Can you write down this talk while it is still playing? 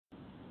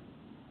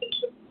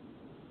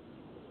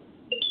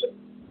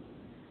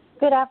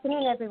Good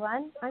afternoon,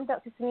 everyone. I'm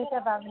Dr.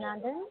 Sunita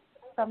Bavanandan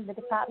from the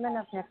Department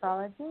of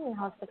Nephrology in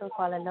Hospital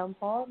Kuala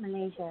Lumpur,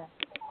 Malaysia.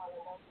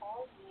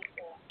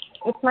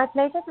 It's my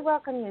pleasure to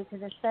welcome you to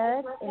the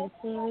third in the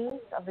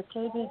series of the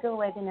KDIGO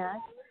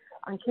webinars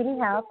on kidney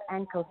health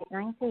and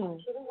COVID-19.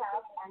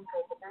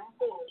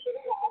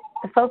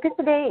 The focus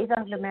today is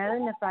on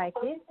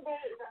glomerulonephritis,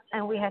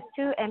 and we have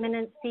two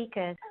eminent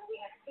speakers.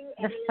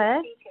 The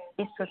first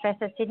is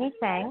Professor Sydney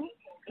Tang,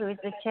 who is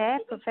the Chair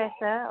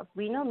Professor of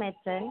Renal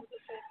Medicine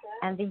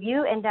and the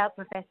Yu Endowed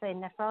Professor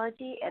in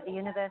Nephrology at the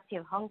University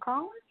of Hong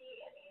Kong.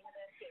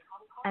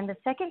 And the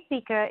second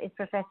speaker is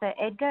Professor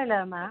Edgar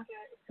Lerma,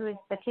 who is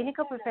the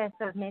Clinical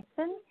Professor of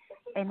Medicine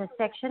in the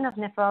section of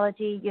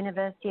Nephrology,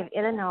 University of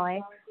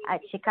Illinois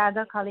at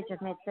Chicago College of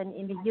Medicine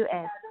in the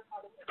U.S.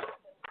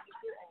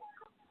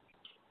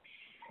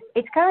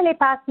 It's currently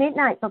past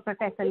midnight for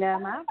Professor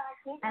Lerma,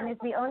 and as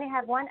we only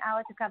have 1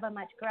 hour to cover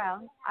much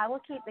ground, I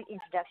will keep the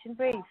introduction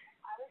brief.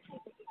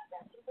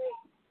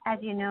 As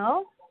you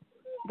know,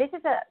 this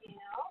is a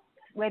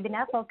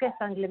webinar focused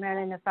on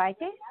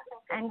glomerulonephritis,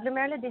 and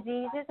glomerular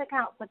diseases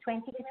account for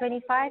 20 to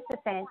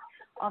 25%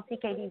 of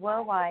CKD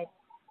worldwide,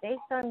 based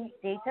on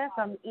data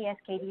from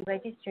ESKD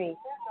registries.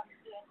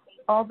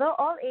 Although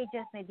all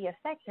ages may be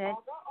affected,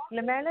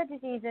 glomerular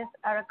diseases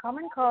are a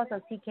common cause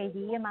of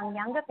CKD among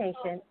younger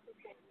patients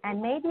and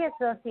may be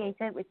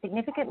associated with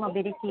significant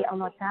morbidity or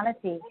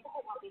mortality.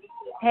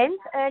 Hence,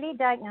 early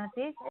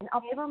diagnosis and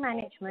optimal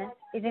management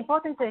is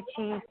important to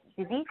achieve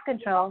disease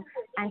control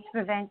and to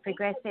prevent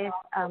progressive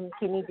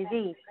kidney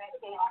disease.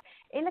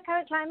 In the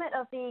current climate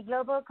of the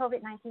global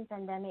COVID-19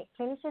 pandemic,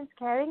 clinicians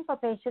caring for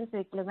patients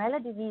with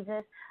glomerular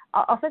diseases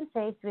are often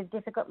faced with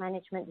difficult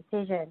management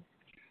decisions.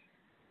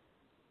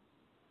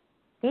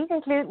 These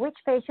include which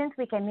patients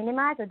we can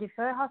minimize or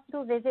defer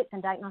hospital visits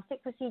and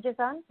diagnostic procedures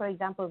on, for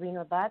example,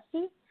 renal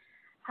biopsy,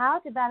 how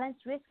to balance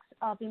risks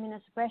of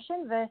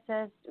immunosuppression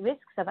versus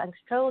risks of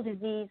uncontrolled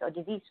disease or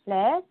disease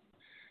flares,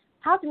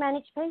 how to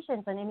manage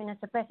patients on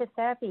immunosuppressive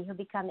therapy who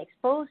become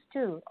exposed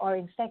to or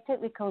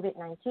infected with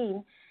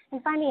COVID-19,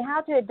 and finally,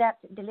 how to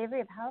adapt delivery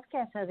of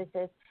healthcare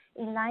services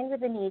in line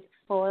with the need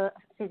for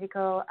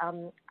physical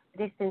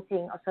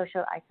distancing or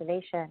social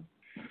isolation.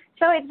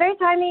 So it's very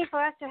timely for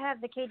us to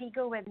have the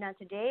KDIGO webinar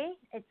today.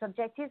 Its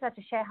objectives are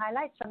to share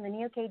highlights from the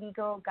new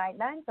KDIGO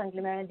guidelines on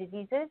glomerular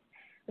diseases,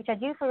 which are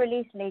due for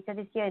release later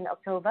this year in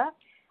October,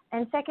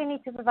 and secondly,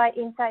 to provide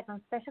insights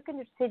on special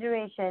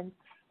considerations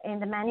in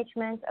the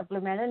management of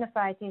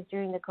glomerulonephritis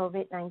during the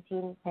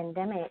COVID-19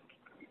 pandemic.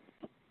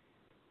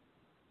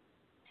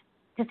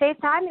 To save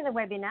time in the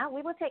webinar,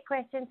 we will take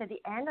questions at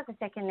the end of the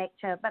second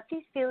lecture, but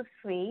please feel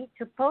free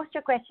to post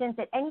your questions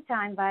at any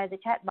time via the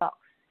chat box.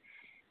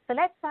 So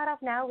let's start off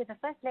now with the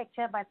first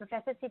lecture by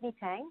Professor Sydney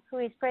Tang, who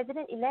is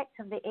President-elect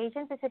of the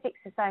Asian Pacific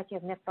Society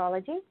of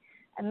Nephrology,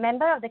 a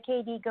member of the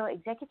KDIGO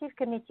Executive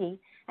Committee,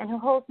 and who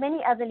holds many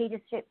other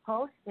leadership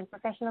posts in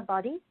professional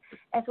bodies,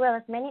 as well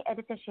as many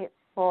editorships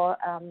for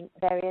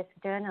various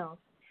journals.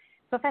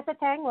 Professor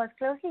Tang was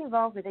closely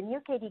involved with the new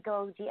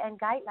KDIGO GN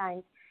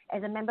Guidelines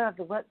as a member of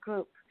the work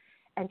group,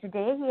 and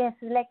today he has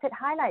selected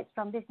highlights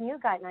from this new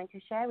guideline to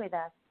share with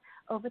us.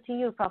 Over to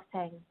you, Prof.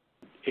 Tang.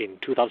 In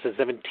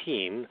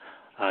 2017,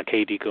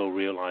 KDIGO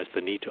realized the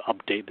need to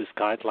update this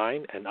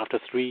guideline, and after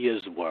 3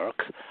 years'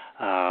 work,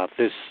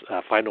 this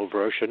final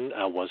version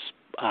was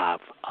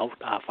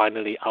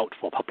finally out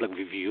for public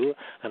review,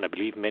 and I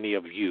believe many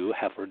of you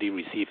have already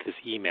received this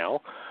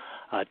email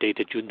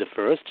dated June the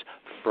 1st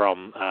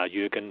from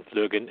Jürgen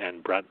Lergen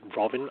and Brad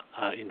Robin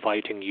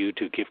inviting you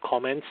to give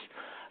comments.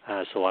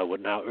 So I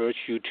would now urge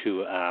you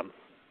to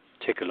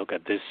take a look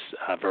at this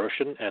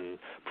version and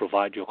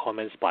provide your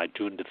comments by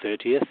June the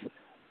 30th,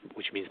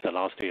 which means the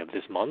last day of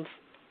this month.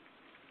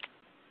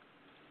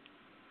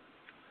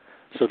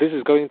 So this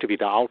is going to be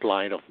the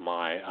outline of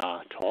my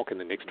talk in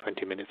the next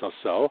 20 minutes or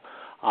so.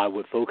 I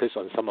would focus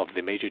on some of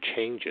the major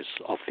changes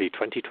of the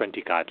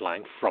 2020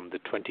 guideline from the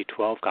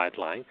 2012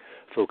 guideline,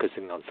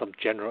 focusing on some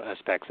general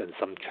aspects and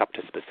some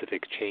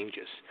chapter-specific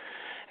changes.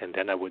 And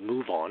then I would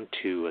move on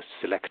to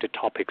selected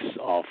topics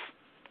of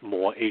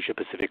more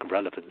Asia-Pacific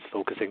relevance,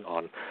 focusing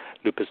on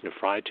lupus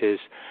nephritis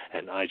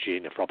and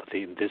IgA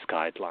nephropathy in this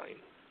guideline.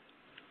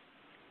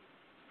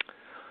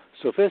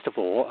 So first of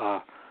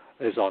all,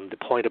 is on the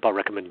point about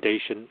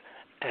recommendation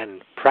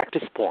and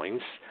practice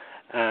points.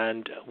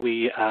 And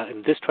we,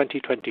 in this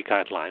 2020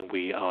 guideline,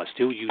 we are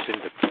still using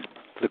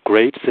the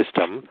grade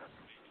system,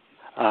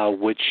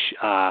 which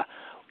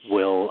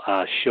will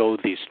show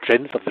the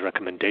strength of the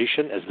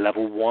recommendation as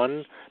level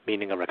 1,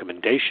 meaning a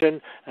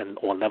recommendation,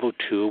 or level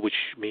 2,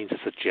 which means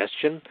a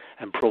suggestion,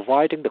 and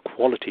providing the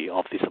quality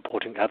of the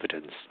supporting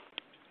evidence,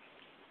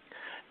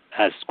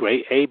 as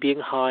grade A being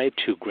high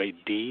to grade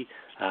D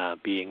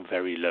being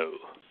very low.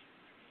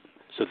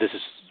 So this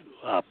is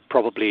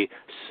probably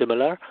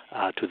similar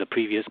to the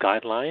previous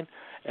guideline,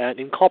 and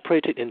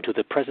incorporated into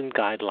the present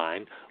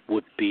guideline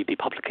would be the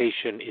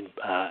publication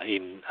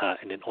in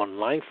an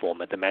online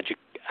format, the MAGIC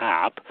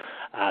app,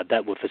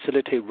 that will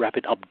facilitate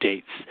rapid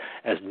updates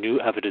as new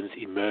evidence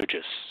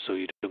emerges. So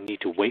you don't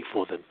need to wait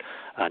for the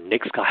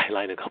next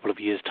guideline in a couple of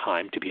years'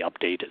 time to be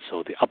updated.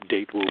 So the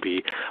update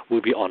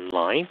will be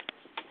online.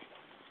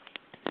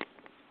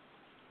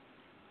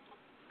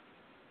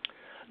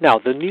 Now,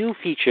 the new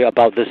feature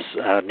about this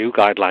new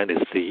guideline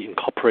is the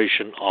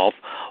incorporation of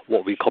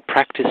what we call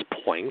practice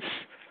points.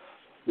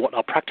 What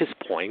are practice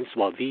points?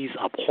 Well, these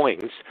are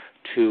points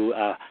to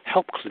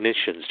help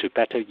clinicians to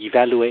better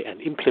evaluate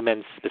and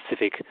implement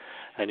specific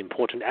and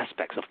important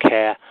aspects of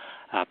care,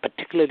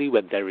 particularly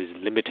when there is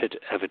limited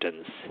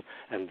evidence.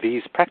 And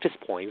these practice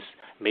points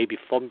may be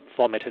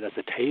formatted as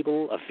a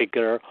table, a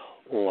figure,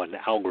 or an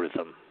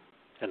algorithm.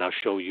 And I'll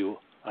show you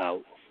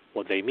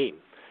what they mean.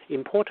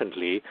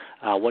 Importantly,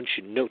 one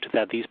should note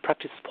that these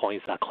practice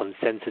points are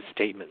consensus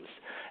statements,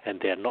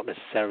 and they are not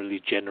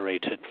necessarily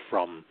generated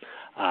from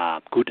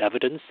good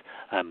evidence.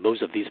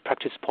 Most of these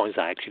practice points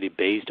are actually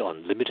based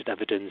on limited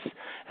evidence,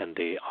 and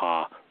they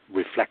are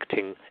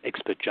reflecting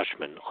expert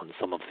judgment on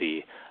some of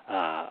the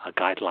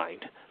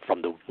guidelines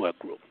from the work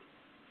group.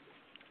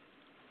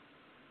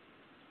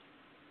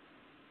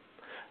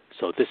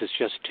 So this is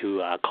just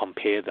to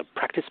compare the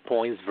practice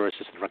points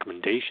versus the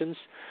recommendations.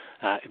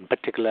 In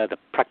particular, the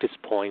practice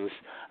points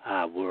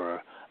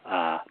were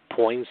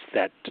points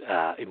that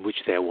in which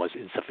there was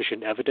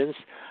insufficient evidence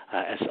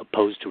as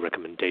opposed to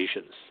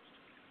recommendations.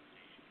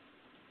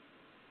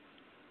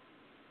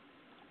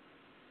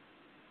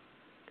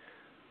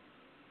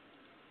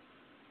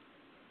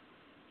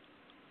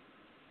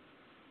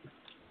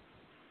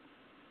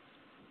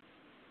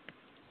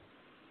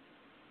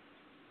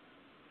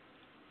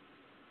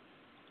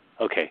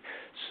 Okay,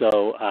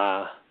 so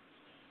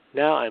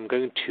now I'm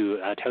going to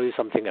tell you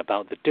something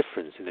about the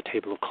difference in the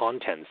table of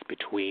contents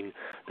between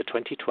the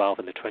 2012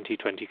 and the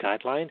 2020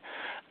 guideline.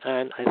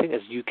 And I think as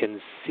you can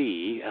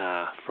see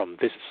from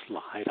this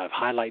slide, I've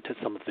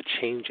highlighted some of the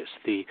changes.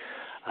 The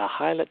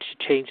highlighted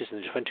changes in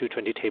the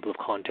 2020 table of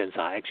contents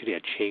are actually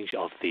a change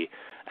of the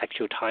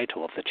actual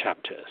title of the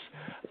chapters.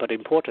 But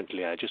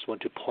importantly, I just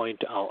want to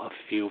point out a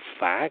few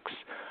facts.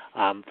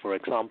 For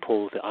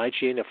example, the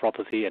IgA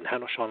nephropathy and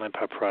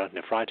Henoch-Schönlein-Purpura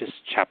nephritis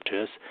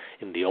chapters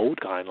in the old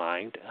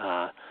guideline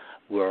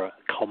were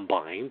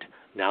combined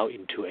now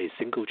into a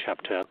single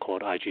chapter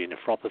called IgA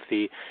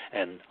nephropathy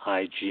and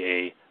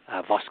IgA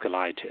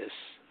vasculitis.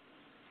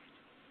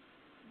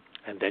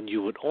 And then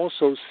you would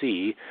also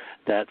see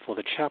that for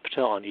the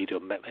chapter on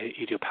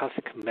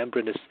idiopathic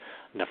membranous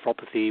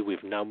nephropathy,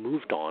 we've now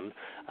moved on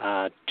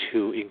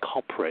to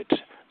incorporate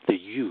the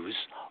use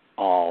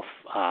of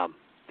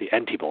the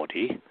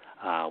antibody,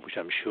 which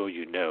I'm sure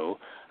you know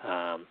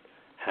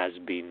has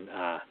been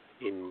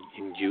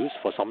in use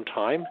for some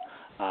time.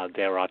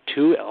 There are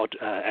two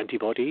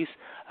antibodies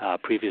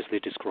previously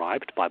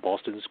described by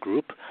Boston's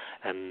group,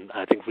 and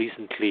I think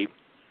recently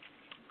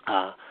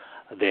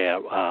there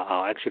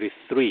are actually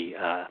three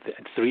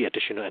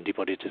additional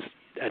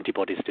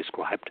antibodies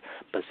described,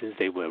 but since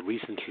they were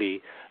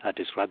recently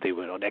described, they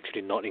were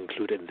actually not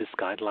included in this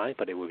guideline,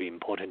 but it will be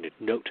important to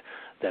note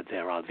that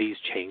there are these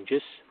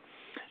changes.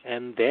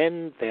 And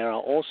then there are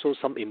also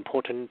some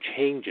important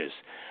changes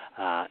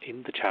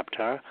in the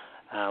chapter.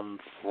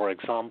 For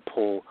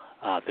example,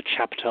 the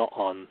chapter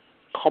on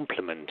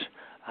complement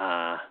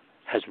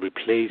has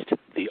replaced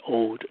the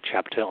old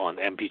chapter on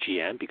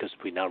MPGN, because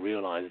we now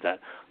realize that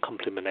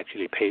complement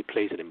actually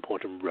plays an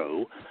important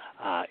role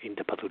in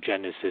the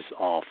pathogenesis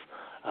of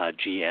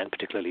GN,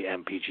 particularly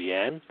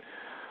MPGN.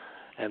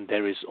 And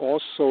there is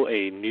also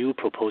a new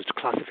proposed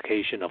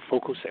classification of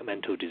focal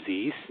segmental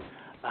disease,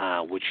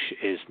 which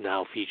is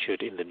now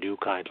featured in the new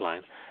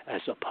guideline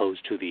as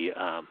opposed to the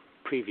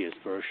previous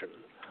version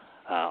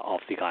of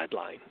the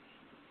guideline.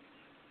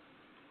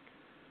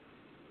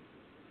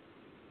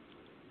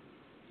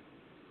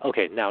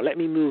 Okay, now let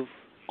me move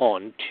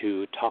on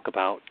to talk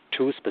about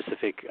two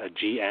specific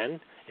GN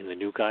in the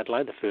new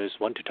guideline. The first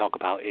one to talk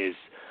about is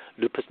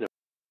lupus nephritis.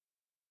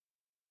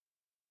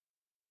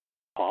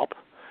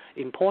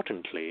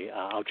 Importantly,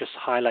 I'll just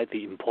highlight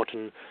the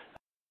important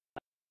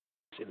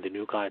in the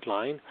new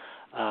guideline.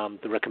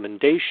 The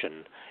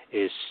recommendation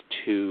is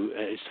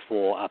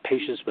for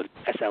patients with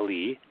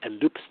SLE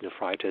and lupus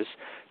nephritis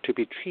to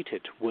be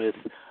treated with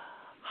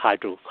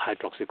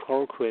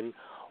hydroxychloroquine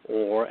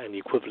or an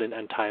equivalent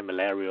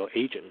anti-malarial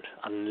agent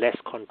unless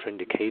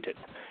contraindicated.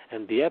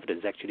 And the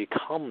evidence actually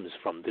comes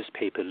from this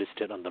paper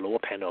listed on the lower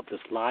panel of the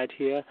slide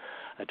here,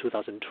 a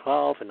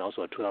 2012 and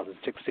also a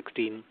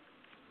 2016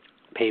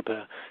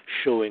 paper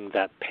showing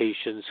that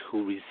patients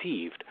who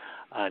received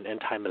an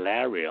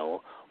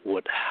anti-malarial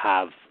would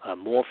have a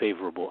more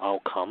favorable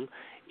outcome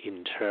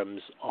in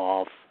terms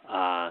of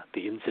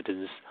the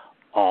incidence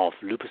of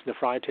lupus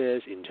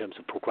nephritis, in terms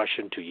of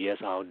progression to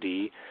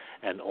ESRD,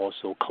 and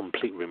also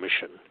complete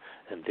remission.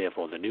 And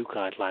therefore, the new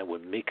guideline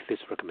would make this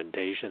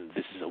recommendation.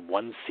 This is a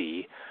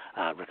 1C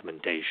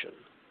recommendation.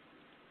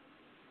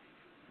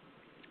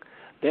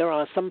 There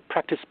are some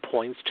practice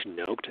points to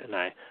note, and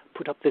I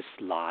put up this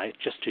slide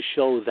just to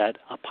show that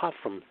apart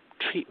from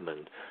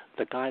treatment,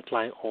 the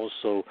guideline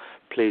also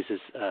places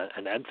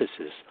an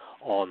emphasis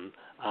on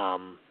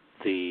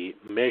the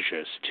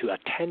measures to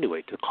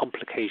attenuate the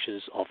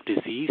complications of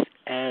disease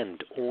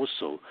and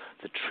also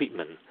the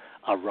treatment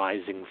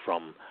arising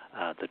from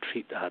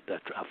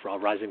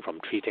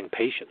treating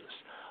patients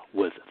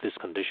with this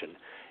condition.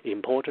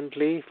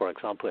 Importantly, for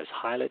example, as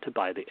highlighted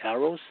by the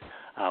arrows,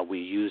 we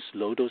use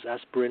low-dose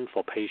aspirin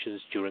for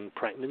patients during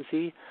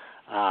pregnancy.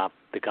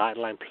 The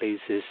guideline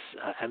places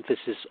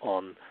emphasis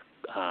on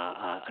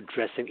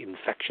addressing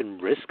infection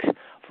risk,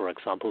 for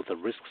example, the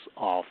risks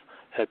of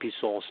herpes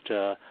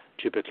zoster,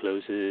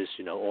 tuberculosis,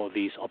 all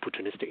these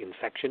opportunistic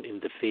infection in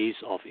the face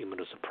of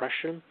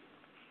immunosuppression.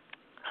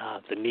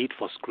 The need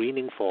for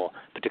screening for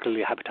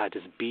particularly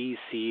hepatitis B,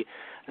 C,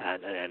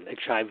 and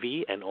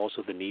HIV, and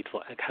also the need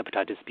for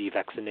hepatitis B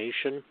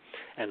vaccination,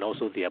 and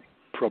also the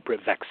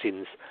appropriate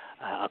vaccines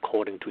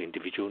according to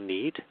individual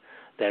need.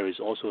 There is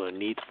also a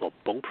need for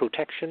bone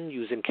protection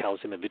using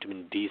calcium and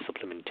vitamin D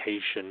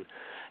supplementation,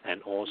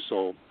 and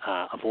also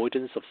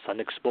avoidance of sun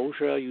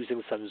exposure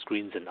using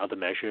sunscreens and other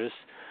measures,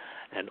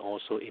 and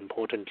also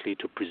importantly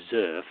to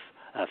preserve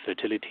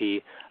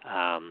fertility,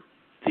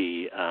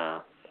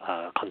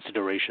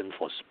 consideration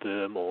for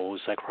sperm or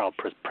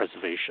oocyte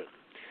preservation.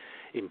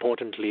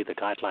 Importantly, the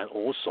guideline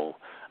also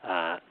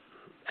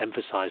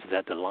emphasized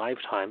that the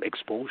lifetime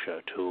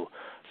exposure to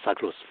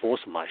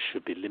cyclophosphamide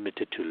should be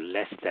limited to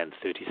less than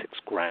 36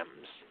 grams.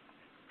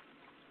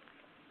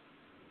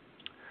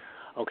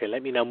 Okay,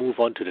 let me now move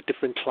on to the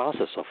different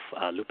classes of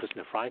lupus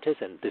nephritis,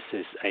 and this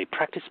is a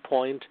practice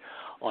point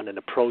on an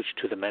approach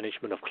to the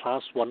management of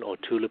class 1 or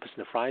 2 lupus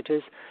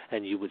nephritis,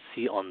 and you would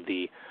see on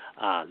the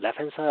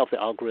left-hand side of the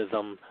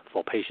algorithm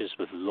for patients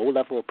with low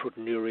level of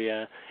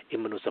proteinuria,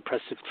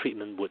 immunosuppressive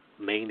treatment would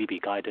mainly be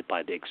guided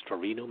by the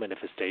extrarenal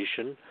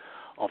manifestation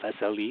of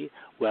SLE,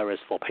 whereas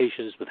for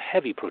patients with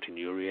heavy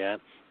proteinuria,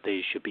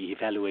 they should be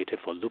evaluated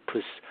for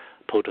lupus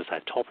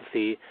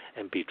podocytopathy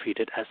and be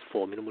treated as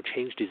for minimal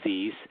change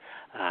disease,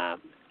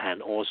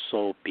 and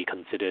also be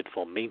considered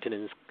for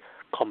maintenance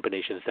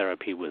combination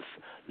therapy with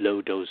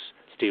low-dose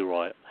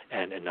steroid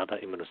and another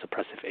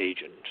immunosuppressive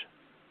agent.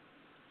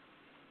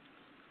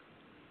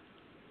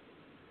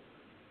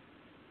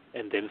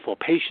 And then for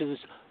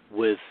patients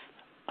with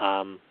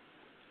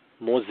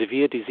more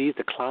severe disease,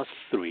 the class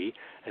 3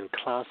 and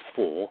class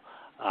 4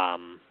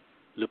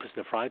 lupus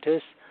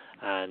nephritis,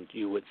 and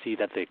you would see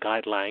that the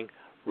guideline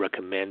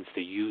recommends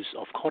the use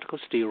of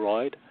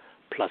corticosteroid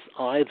plus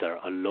either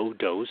a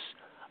low-dose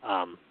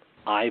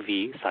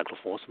IV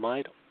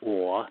cyclophosphamide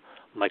or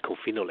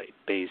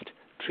mycophenolate-based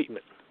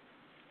treatment.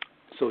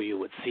 So you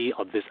would see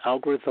on this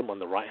algorithm on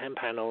the right-hand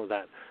panel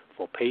that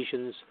for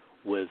patients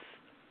with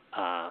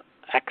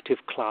active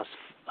class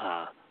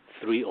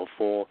 3 or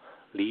 4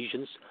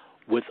 lesions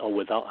with or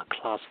without a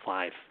class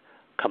 5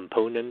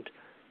 component,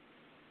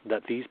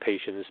 that these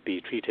patients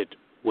be treated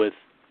with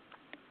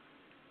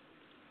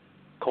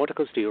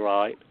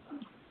corticosteroid,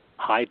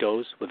 high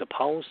dose with a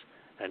pulse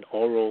and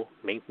oral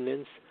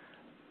maintenance,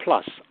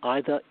 plus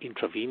either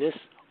intravenous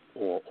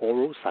or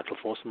oral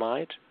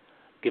cyclophosphamide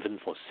given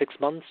for 6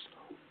 months,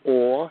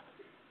 or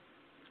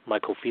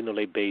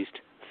mycophenolate-based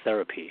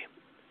therapy,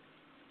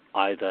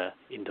 either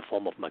in the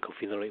form of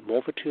mycophenolate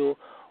mofetil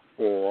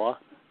or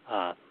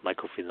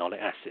mycophenolic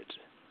acid.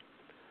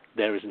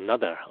 There is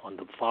another, on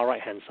the far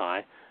right-hand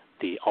side,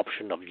 the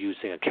option of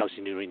using a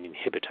calcineurin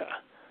inhibitor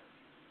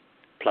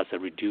plus a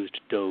reduced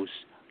dose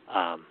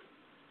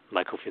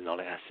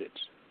mycophenolic acid.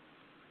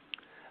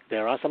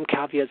 There are some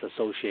caveats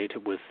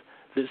associated with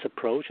this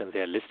approach, and they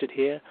are listed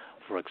here.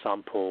 For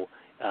example,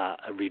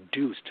 a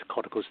reduced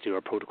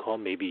corticosteroid protocol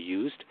may be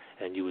used,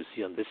 and you will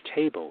see on this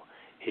table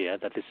here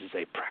that this is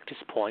a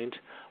practice point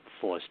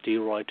for a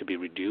steroid to be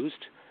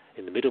reduced.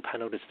 In the middle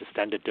panel is the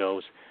standard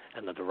dose,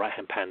 and on the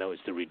right-hand panel is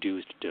the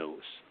reduced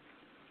dose.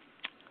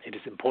 It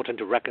is important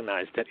to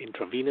recognize that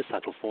intravenous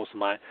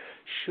cyclophosphamide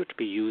should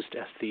be used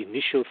as the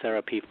initial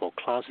therapy for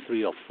class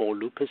 3 or 4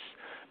 lupus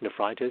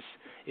nephritis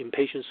in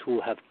patients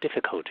who have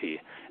difficulty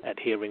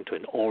adhering to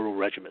an oral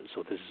regimen.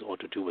 So this is all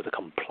to do with a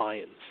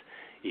compliance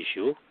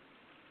issue.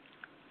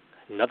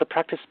 Another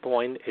practice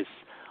point is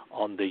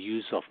on the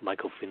use of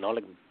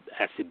mycophenolic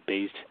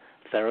acid-based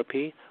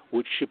therapy,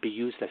 which should be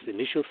used as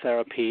initial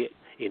therapy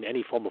in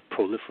any form of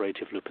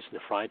proliferative lupus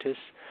nephritis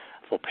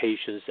for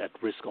patients at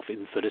risk of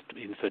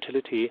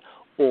infertility,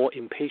 or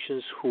in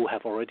patients who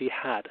have already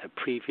had a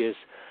previous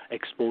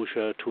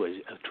exposure to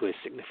a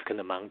significant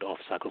amount of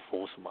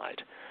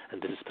cyclophosphamide.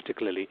 And this is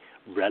particularly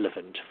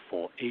relevant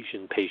for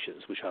Asian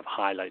patients, which I've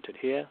highlighted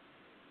here.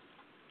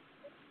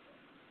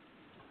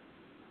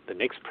 The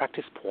next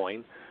practice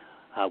point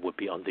would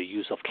be on the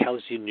use of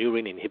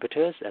calcineurin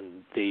inhibitors,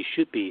 and they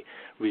should be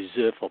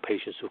reserved for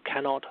patients who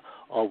cannot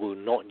or will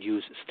not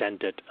use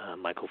standard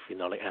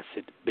mycophenolic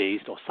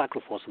acid-based or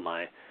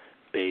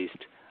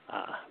cyclophosphamide-based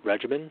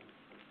regimen.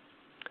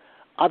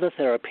 Other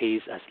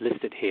therapies, as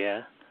listed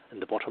here in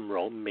the bottom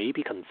row, may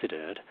be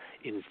considered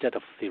instead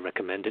of the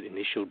recommended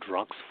initial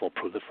drugs for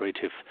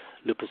proliferative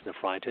lupus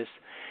nephritis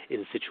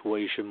in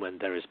situation when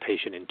there is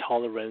patient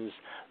intolerance,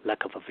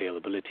 lack of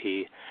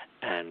availability,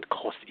 and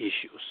cost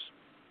issues.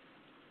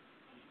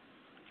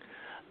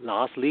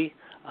 Lastly,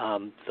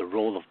 The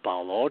role of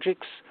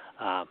biologics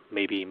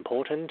may be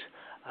important.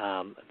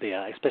 They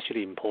are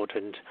especially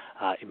important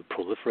in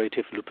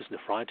proliferative lupus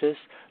nephritis.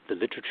 The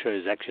literature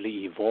is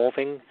actually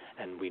evolving,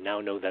 and we now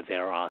know that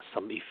there are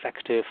some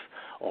effective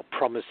or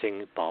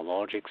promising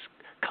biologics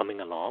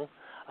coming along,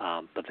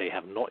 but they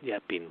have not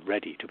yet been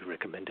ready to be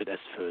recommended as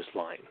first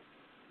line.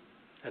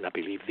 And I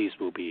believe these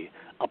will be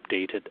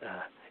updated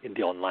in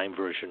the online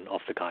version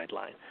of the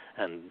guideline,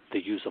 and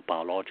the use of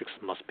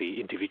biologics must be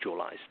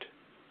individualized.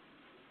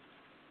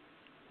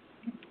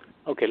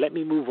 Okay, let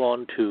me move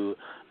on to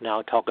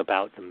now talk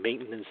about the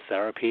maintenance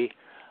therapy.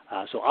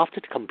 So after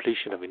the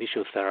completion of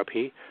initial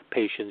therapy,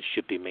 patients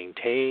should be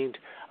maintained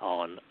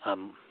on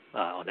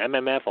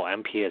MMF or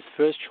MPA as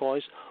first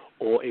choice,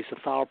 or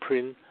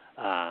azathioprine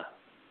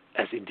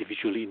as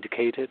individually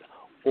indicated,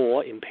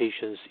 or in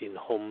patients in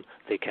whom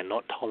they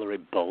cannot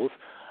tolerate both,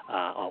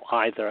 or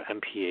either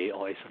MPA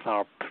or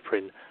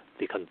azathioprine,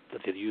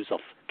 the use of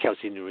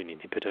calcineurin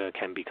inhibitor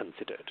can be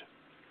considered.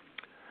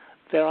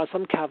 There are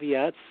some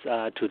caveats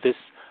to this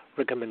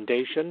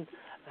recommendation,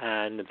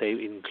 and they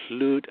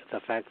include the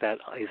fact that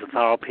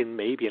azathioprine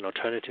may be an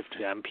alternative to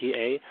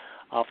MPA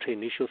after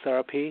initial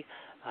therapy,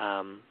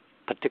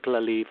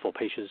 particularly for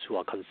patients who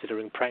are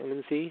considering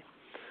pregnancy,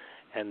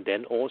 and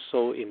then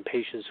also in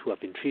patients who have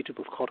been treated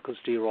with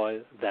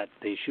corticosteroid, that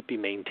they should be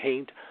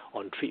maintained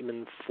on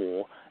treatment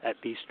for at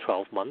least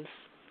 12 months.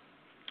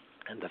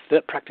 And the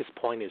third practice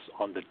point is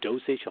on the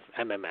dosage of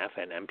MMF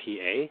and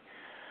MPA.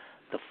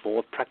 The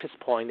fourth practice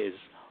point is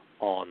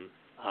on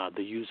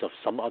the use of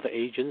some other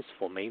agents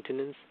for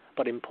maintenance.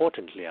 But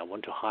importantly, I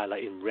want to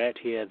highlight in red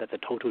here that the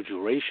total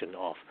duration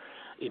of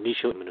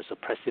initial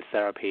immunosuppressive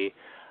therapy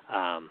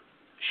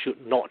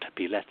should not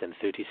be less than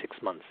 36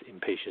 months in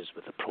patients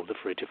with a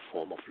proliferative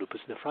form of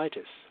lupus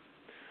nephritis.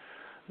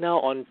 Now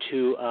on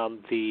to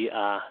the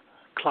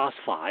Class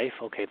 5,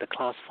 okay, the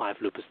Class 5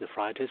 lupus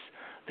nephritis.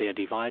 They are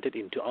divided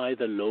into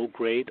either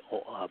low-grade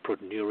or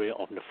proteinuria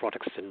or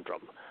nephrotic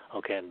syndrome.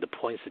 Okay, and the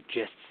point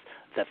suggests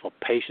that for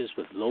patients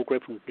with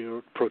low-grade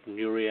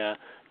proteinuria,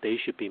 they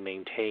should be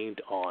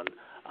maintained on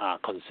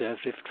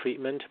conservative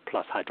treatment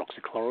plus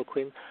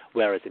hydroxychloroquine,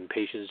 whereas in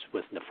patients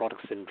with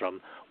nephrotic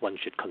syndrome, one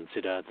should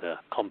consider the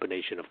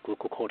combination of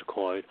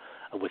glucocorticoid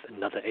with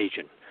another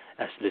agent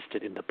as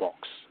listed in the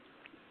box.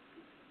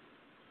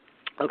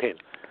 Okay.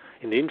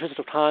 In the interest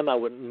of time, I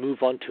would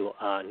move on to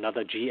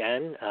another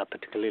GN,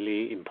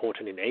 particularly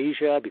important in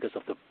Asia because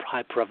of the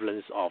high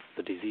prevalence of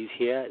the disease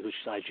here, which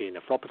is IgA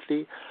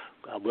nephropathy.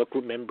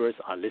 Workgroup members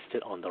are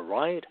listed on the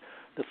right.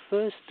 The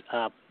first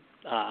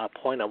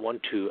point I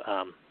want to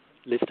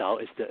list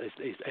out is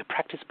a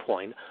practice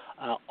point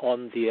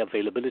on the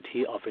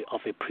availability of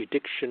a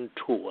prediction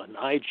tool, an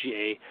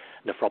IgA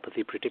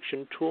nephropathy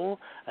prediction tool,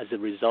 as a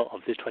result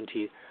of this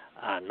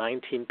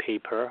 2019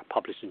 paper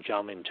published in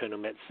JAMA Internal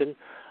Medicine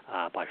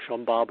by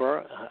Sean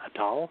Barber et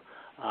al.,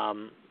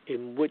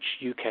 in which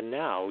you can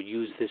now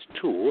use this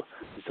tool.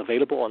 It's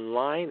available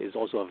online. It's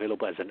also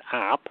available as an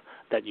app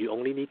that you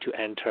only need to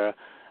enter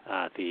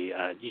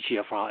the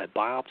EGFR at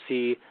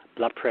biopsy,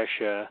 blood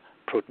pressure,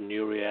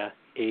 proteinuria,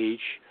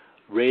 age,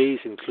 race,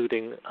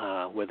 including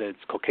whether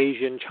it's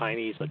Caucasian,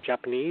 Chinese, or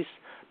Japanese,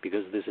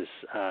 because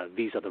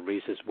these are the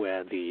races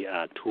where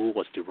the tool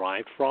was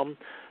derived from,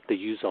 the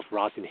use of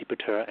RAS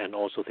inhibitor, and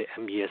also the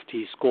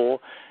MEST score,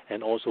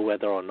 and also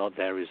whether or not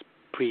there is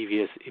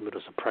previous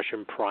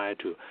immunosuppression prior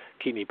to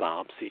kidney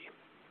biopsy.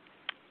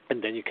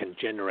 And then you can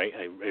generate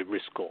a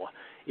risk score.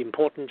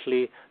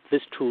 Importantly,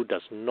 this tool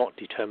does not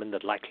determine the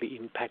likely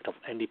impact of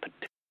any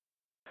particular,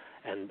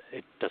 and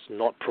it does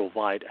not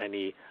provide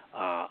any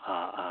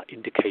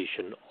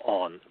indication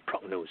on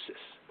prognosis.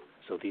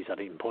 So these are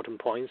the important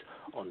points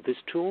on this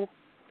tool.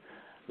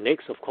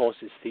 Next, of course,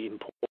 is the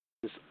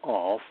importance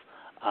of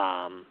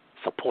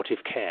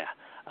supportive care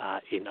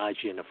in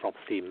IgA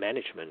nephropathy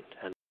management,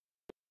 and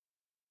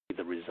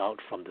the result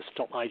from the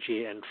Stop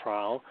IgAN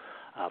trial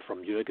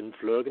from Jürgen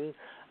Flögen,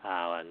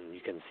 and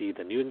you can see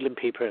the New England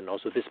paper and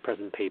also this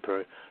present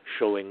paper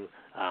showing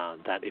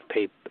that if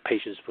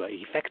patients were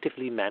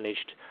effectively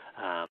managed,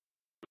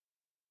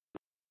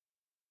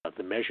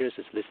 the measures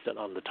is listed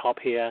on the top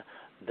here,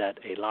 that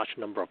a large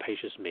number of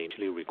patients may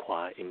actually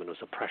require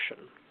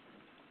immunosuppression.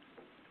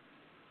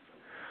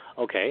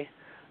 Okay,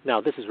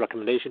 now this is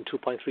recommendation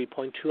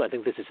 2.3.2. I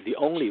think this is the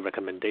only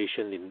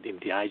recommendation in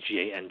the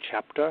IgAN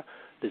chapter.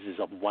 This is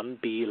of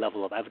 1B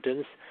level of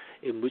evidence,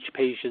 in which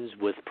patients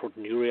with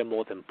proteinuria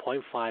more than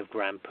 0.5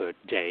 gram per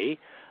day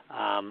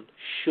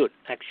should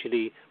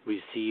actually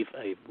receive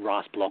a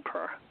RAS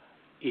blocker,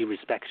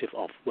 irrespective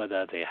of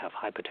whether they have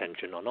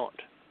hypertension or not.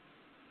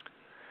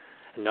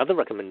 Another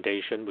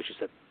recommendation, which is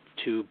at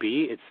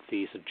 2B, it's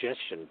the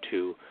suggestion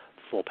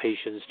for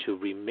patients to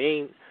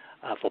receive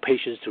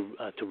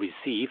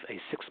a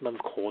 6-month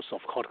course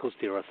of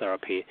corticosteroid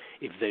therapy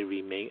if they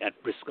remain at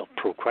risk of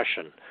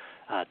progression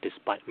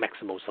despite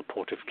maximal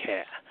supportive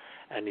care.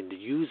 And in the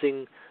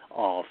using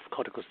of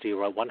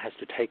corticosteroid, one has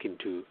to take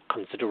into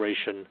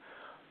consideration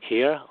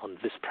here on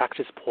this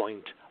practice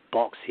point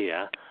box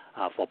here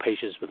for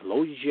patients with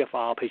low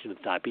eGFR, patients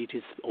with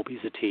diabetes,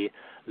 obesity,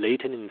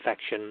 latent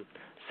infection,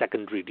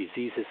 secondary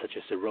diseases such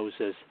as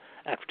cirrhosis,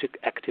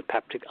 active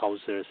peptic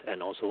ulcers,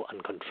 and also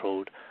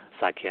uncontrolled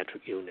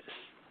psychiatric illness.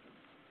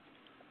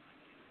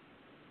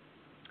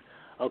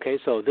 Okay,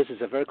 so this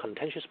is a very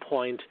contentious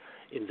point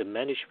in the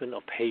management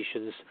of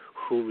patients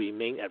who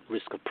remain at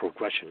risk of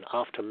progression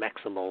after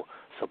maximal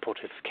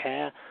supportive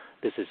care.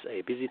 This is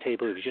a busy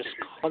table. If you just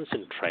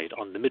concentrate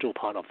on the middle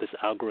part of this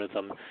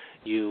algorithm,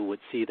 you would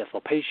see that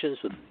for patients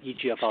with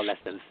eGFR less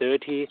than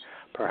 30,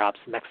 perhaps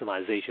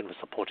maximization of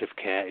supportive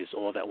care is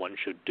all that one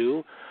should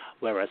do,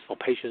 whereas for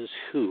patients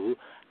who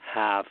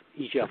have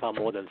eGFR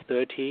more than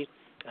 30,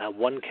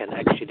 one can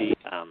actually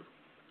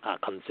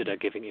consider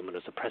giving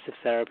immunosuppressive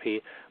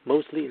therapy,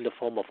 mostly in the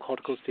form of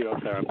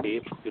corticosteroid therapy.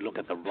 If you look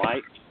at the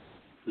right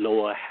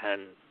lower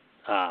hand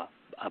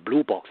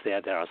blue box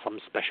there are some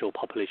special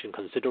population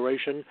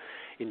consideration.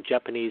 In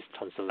Japanese,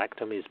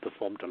 tonsillectomy is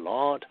performed a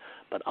lot,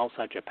 but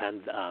outside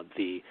Japan,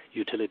 the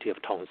utility of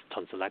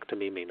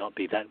tonsillectomy may not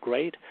be that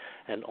great.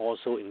 And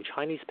also in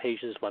Chinese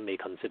patients, one may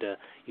consider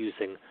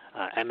using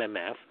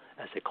MMF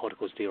as a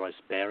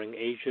corticosteroid-sparing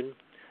agent,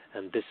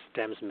 and this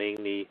stems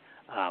mainly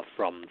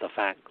from the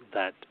fact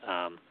that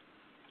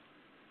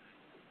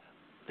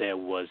there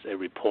was a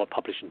report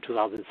published in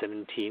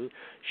 2017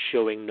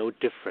 showing no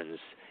difference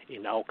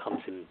in outcomes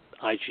in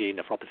IgA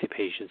nephropathy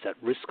patients at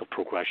risk of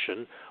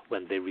progression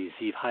when they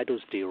receive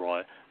high-dose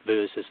steroid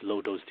versus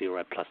low-dose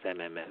steroid plus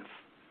MMF.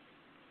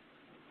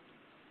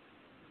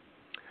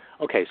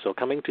 Okay, so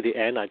coming to the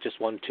end, I just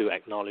want to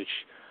acknowledge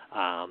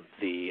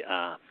the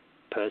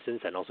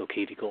persons and also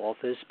KDIGO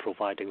office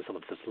providing some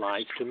of the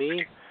slides to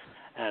me.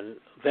 And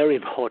very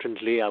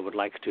importantly, I would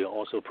like to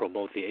also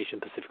promote the Asian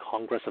Pacific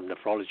Congress of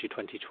Nephrology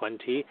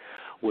 2020,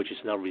 which is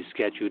now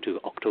rescheduled to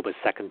October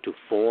 2nd to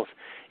 4th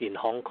in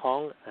Hong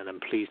Kong. And I'm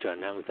pleased to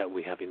announce that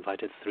we have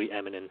invited 3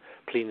 eminent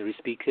plenary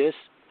speakers,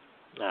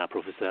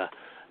 Professor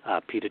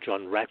Peter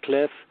John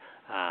Radcliffe,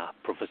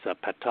 Professor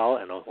Patel,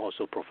 and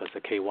also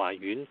Professor K.Y.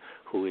 Yun,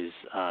 who is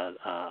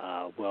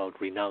a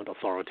world-renowned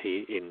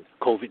authority in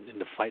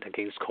the fight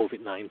against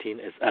COVID-19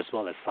 as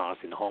well as SARS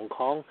in Hong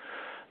Kong.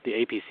 The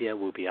APCN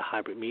will be a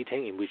hybrid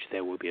meeting in which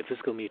there will be a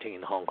physical meeting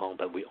in Hong Kong,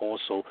 but we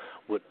also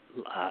would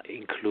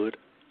include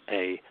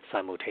a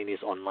simultaneous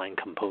online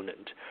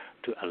component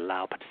to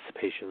allow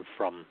participation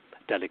from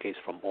delegates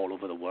from all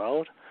over the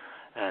world.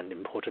 And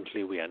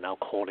importantly, we are now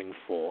calling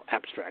for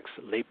abstracts,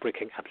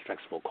 late-breaking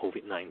abstracts for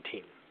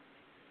COVID-19.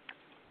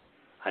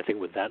 I think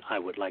with that, I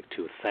would like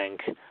to thank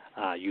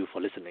you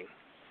for listening.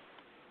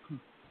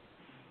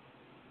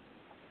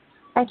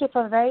 Thank you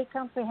for a very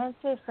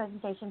comprehensive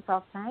presentation,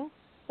 Prof. Tang.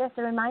 Just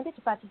a reminder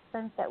to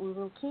participants that we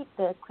will keep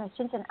the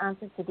questions and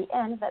answers to the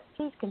end, but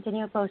please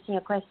continue posting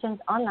your questions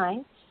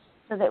online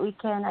so that we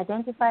can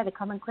identify the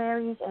common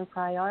queries and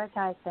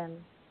prioritize them.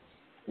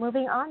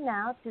 Moving on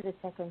now to the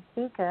second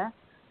speaker,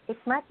 it's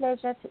my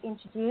pleasure to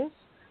introduce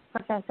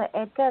Professor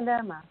Edgar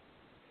Lerma.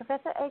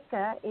 Professor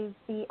Edgar is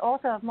the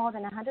author of more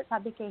than 100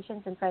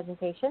 publications and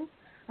presentations,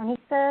 and he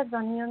serves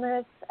on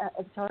numerous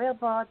editorial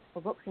boards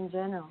for books and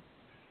journals.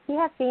 He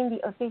has been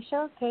the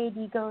official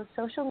KDIGO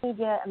social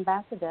media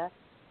ambassador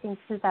since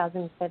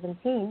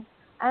 2017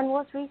 and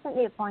was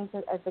recently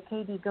appointed as the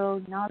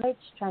KDIGO Knowledge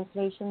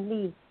Translation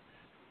Lead.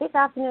 This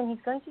afternoon,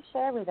 he's going to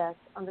share with us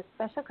on the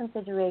special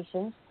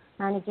considerations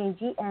managing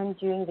GN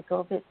during the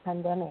COVID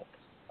pandemic.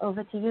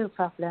 Over to you,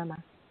 Prof.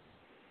 Lerma.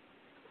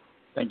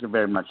 Thank you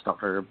very much,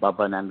 Dr.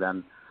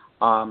 Bavanandan.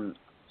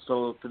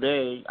 So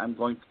today, I'm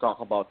going to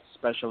talk about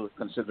special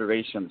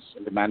considerations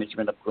in the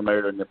management of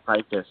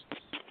glomerulonephritis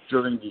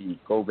during the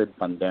COVID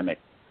pandemic.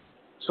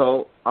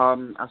 So,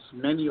 as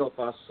many of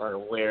us are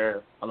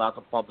aware, a lot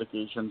of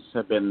publications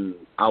have been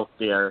out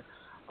there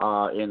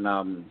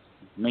in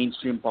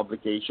mainstream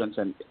publications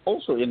and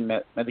also in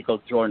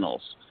medical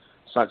journals,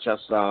 such as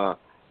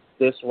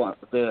this one.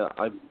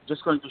 I'm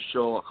just going to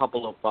show a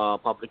couple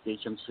of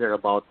publications here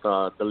about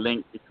the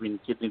link between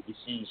kidney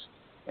disease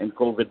and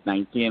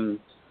COVID-19.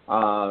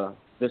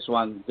 This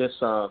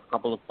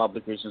couple of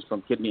publications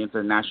from Kidney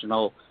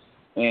International,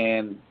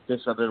 and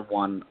this other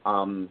one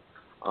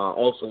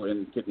also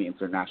in Kidney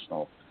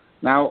International.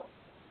 Now,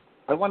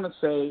 I want to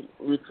say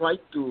we tried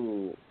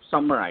to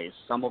summarize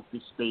some of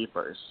these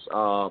papers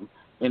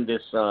in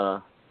this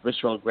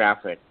visual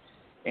graphic.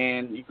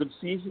 And you can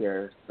see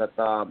here that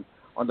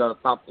on the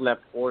top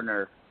left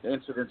corner, the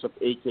incidence of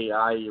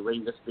AKI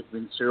ranges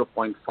between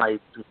 0.5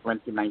 to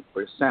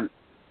 29%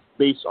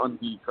 based on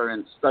the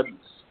current studies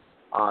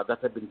that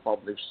have been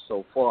published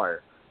so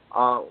far.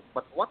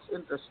 But what's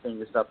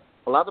interesting is that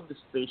a lot of these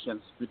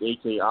patients with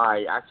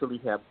AKI actually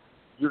have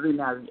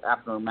urinary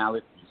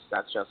abnormalities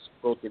such as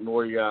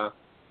proteinuria,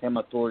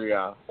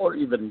 hematuria, or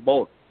even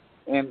both.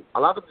 And a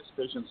lot of these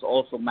patients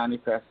also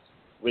manifest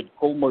with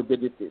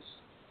comorbidities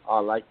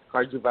like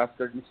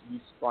cardiovascular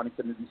disease, chronic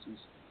kidney disease,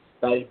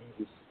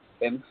 diabetes,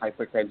 and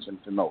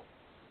hypertension to note.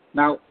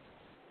 Now,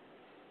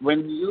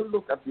 when you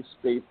look at this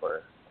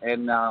paper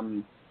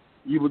and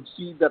you would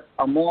see that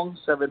among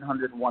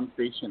 701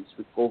 patients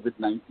with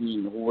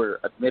COVID-19 who were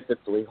admitted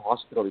to a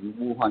hospital in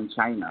Wuhan,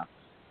 China,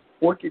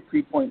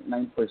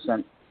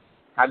 43.9%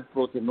 had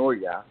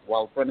proteinuria,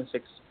 while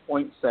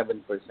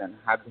 26.7%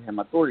 had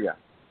hematuria.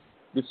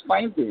 This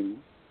finding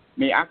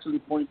may actually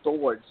point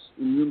towards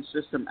immune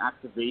system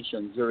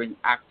activation during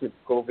active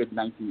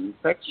COVID-19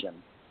 infection,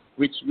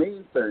 which may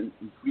in turn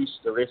increase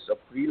the risk of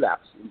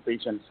relapse in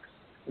patients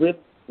with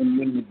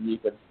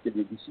immune-mediated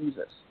kidney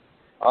diseases.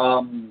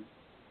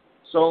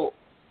 So,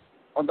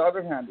 on the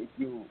other hand, if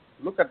you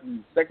look at the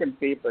second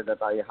paper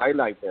that I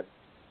highlighted,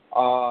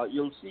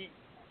 you'll see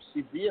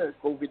severe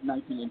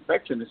COVID-19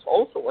 infection is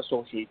also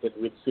associated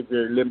with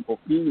severe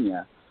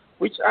lymphopenia,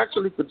 which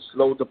actually could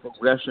slow the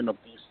progression of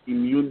these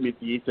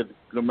immune-mediated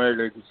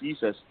glomerular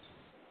diseases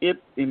if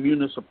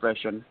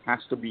immunosuppression has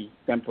to be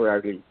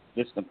temporarily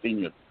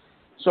discontinued.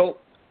 So,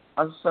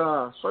 as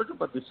a sort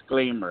of a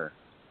disclaimer,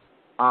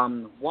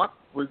 what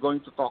we're going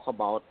to talk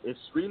about is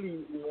really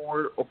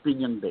more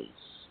opinion-based.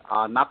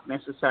 Not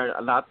necessarily,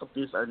 a lot of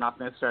these are not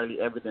necessarily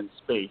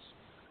evidence-based.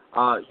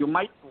 You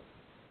might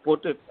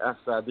put it as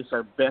these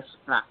are best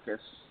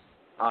practice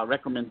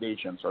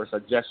recommendations or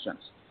suggestions.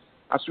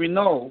 As we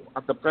know,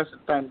 at the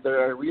present time,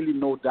 there are really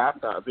no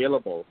data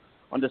available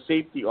on the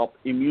safety of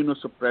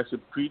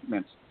immunosuppressive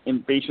treatments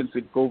in patients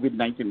with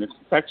COVID-19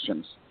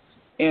 infections.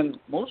 And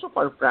most of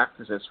our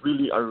practices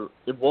really are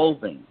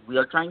evolving. We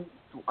are trying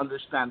to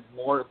understand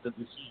more of the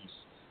disease.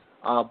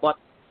 But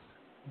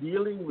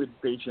dealing with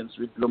patients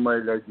with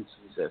glomerular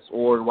diseases,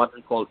 or what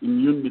we call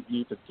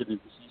immune-mediated kidney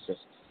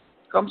diseases,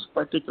 becomes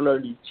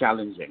particularly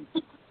challenging.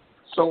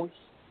 So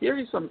here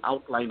is some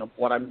outline of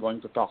what I'm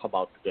going to talk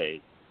about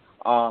today.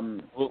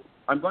 I'm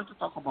going to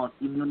talk about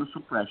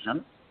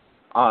immunosuppression,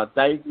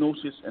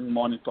 diagnosis and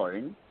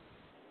monitoring,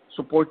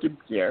 supportive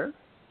care,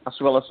 as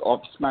well as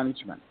office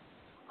management.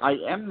 I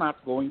am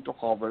not going to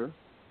cover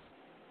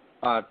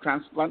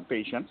transplant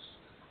patients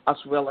as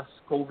well as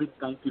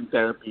COVID-19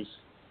 therapies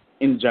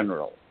in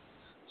general.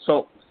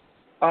 So,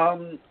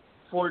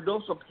 for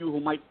those of you who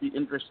might be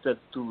interested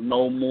to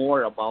know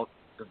more about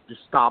this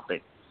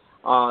topic,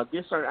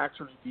 these are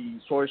actually the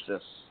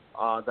sources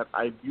that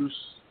I've used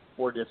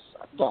for this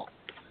talk.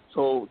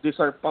 So these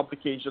are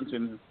publications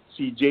in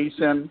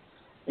CJSN,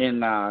 in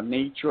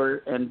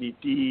Nature,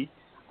 NDT,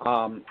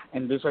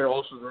 and these are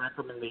also the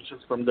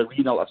recommendations from the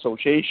Renal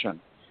Association.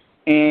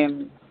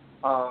 And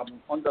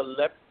on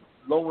the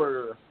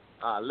lower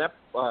left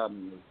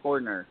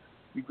corner,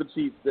 you could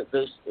see that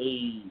there's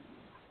a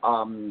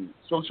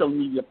social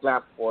media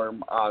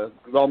platform,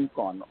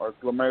 GlomCon, or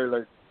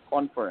Glomerular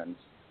Conference,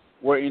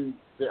 wherein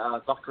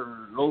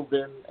Dr.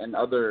 Robin and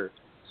other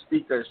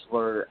speakers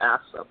were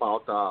asked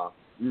about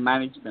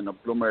management of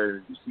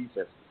glomerular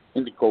diseases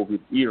in the COVID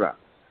era.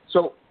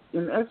 So,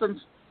 in essence,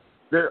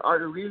 there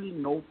are really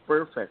no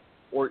perfect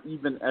or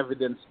even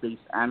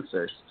evidence-based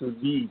answers to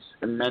these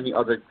and many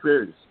other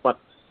queries. But,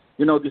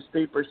 you know, these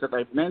papers that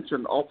I've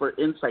mentioned offer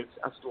insights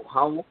as to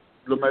how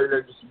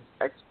glomerular disease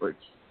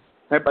experts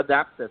have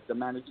adapted the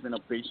management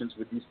of patients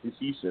with these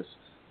diseases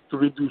to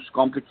reduce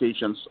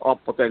complications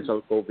of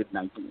potential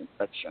COVID-19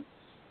 infection.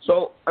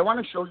 So I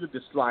want to show you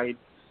this slide.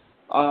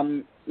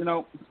 You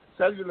know,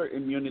 cellular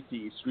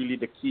immunity is really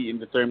the key in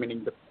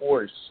determining the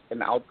course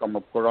and outcome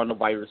of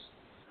coronavirus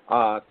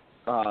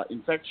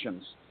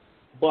infections.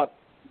 But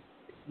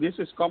this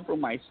is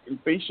compromised in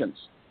patients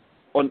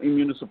on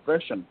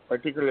immunosuppression,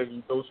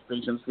 particularly those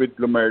patients with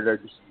glomerular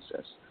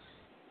diseases.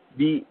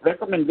 The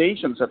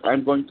recommendations that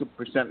I'm going to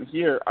present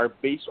here are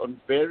based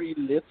on very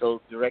little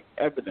direct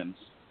evidence.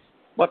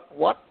 But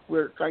what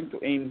we're trying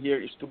to aim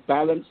here is to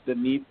balance the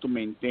need to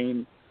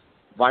maintain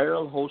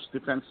viral host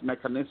defense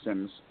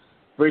mechanisms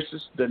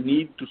versus the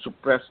need to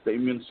suppress the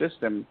immune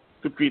system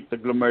to treat the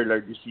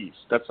glomerular disease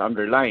that's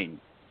underlying.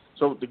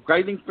 So the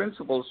guiding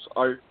principles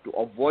are to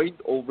avoid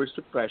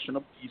oversuppression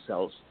of T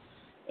cells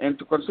and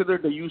to consider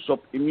the use of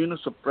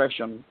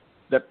immunosuppression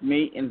that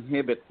may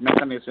inhibit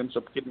mechanisms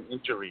of kidney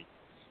injury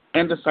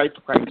and the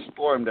cytokine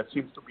storm that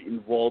seems to be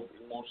involved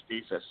in most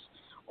cases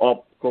of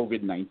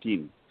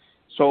COVID-19.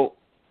 So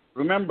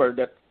remember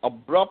that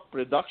abrupt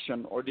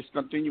reduction or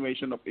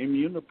discontinuation of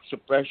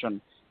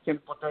immunosuppression can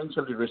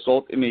potentially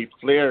result in a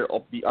flare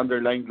of the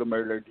underlying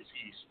glomerular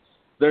disease,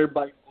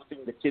 thereby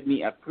putting the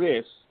kidney at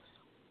risk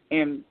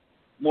and,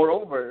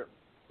 moreover,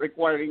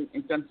 requiring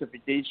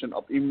intensification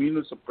of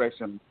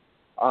immunosuppression.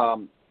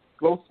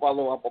 Close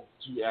follow-up of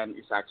GN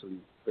is actually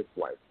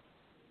required.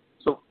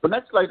 So the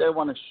next slide I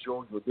want to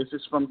show you, this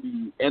is from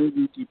the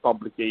NDT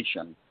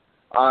publication,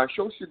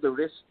 shows you the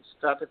risk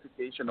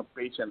stratification of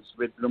patients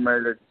with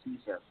glomerular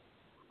diseases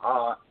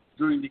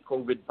during the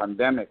COVID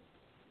pandemic.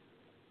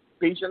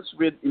 Patients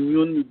with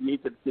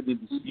immune-mediated kidney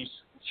disease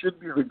should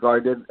be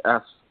regarded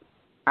as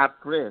at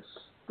risk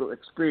to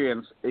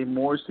experience a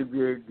more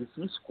severe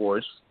disease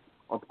course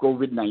of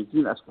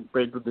COVID-19 as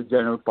compared to the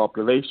general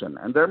population.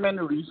 And there are many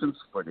reasons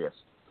for this.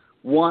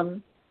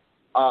 One,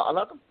 a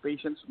lot of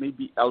patients may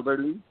be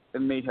elderly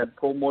and may have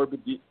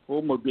comorbidities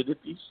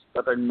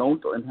that are known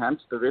to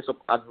enhance the risk of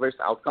adverse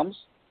outcomes.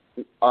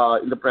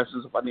 in the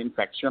presence of an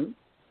infection.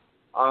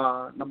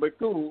 Number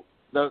two,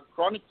 the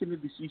chronic kidney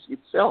disease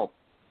itself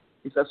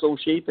is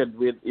associated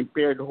with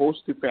impaired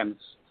host defense,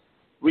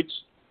 which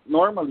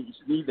normally is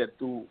needed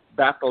to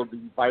battle the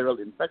viral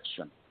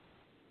infection.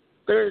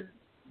 Third,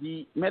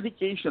 the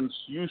medications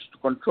used to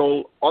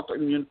control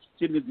autoimmune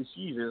kidney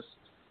diseases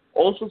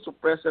also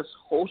suppresses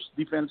host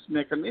defense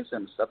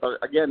mechanisms that are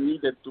again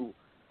needed to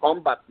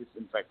combat these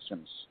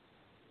infections.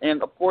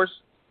 And of course,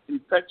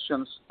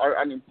 infections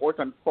are an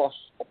important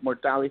cause of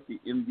mortality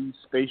in these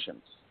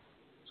patients.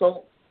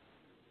 So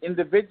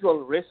individual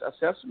risk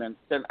assessment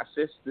can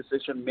assist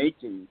decision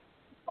making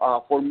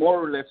for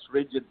more or less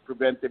rigid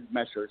preventive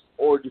measures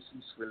or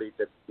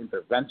disease-related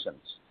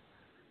interventions.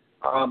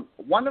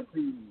 One of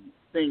the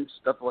things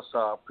that was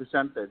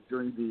presented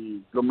during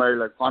the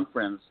glomerular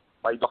conference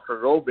by Dr.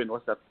 Robin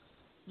was that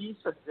he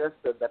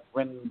suggested that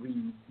when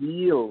we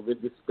deal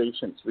with these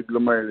patients with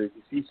glomerular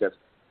diseases,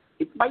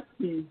 it might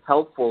be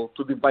helpful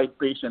to divide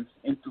patients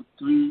into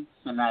three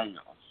scenarios.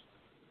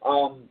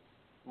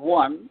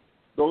 One,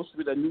 those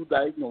with a new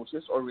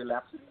diagnosis or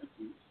relapsing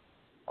disease.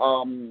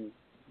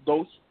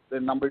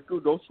 Number two,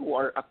 those who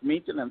are at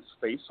maintenance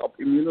phase of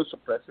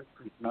immunosuppressive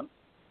treatment.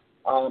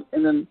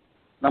 And then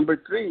number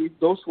three,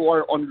 those who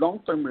are on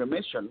long-term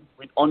remission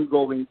with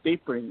ongoing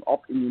tapering of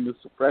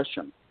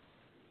immunosuppression.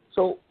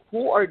 So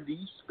who are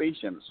these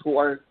patients who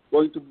are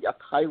going to be at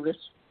high risk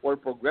for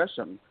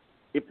progression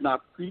if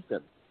not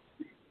treated?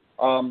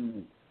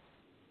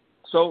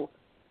 So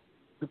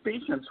the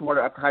patients who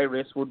are at high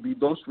risk would be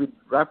those with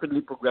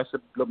rapidly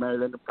progressive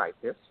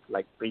glomerulonephritis,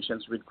 like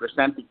patients with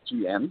crescentic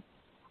GN,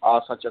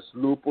 such as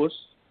lupus,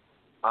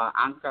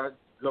 ANCA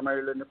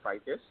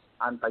glomerulonephritis,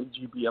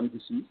 anti-GBM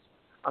disease,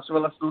 as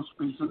well as those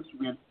patients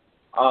with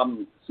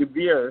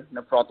severe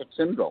nephrotic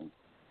syndrome.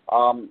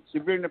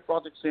 Severe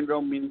nephrotic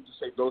syndrome meaning to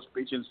say those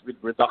patients with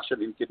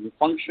reduction in kidney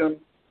function,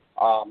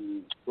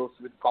 those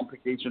with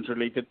complications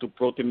related to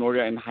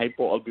proteinuria and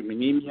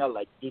hypoalbuminemia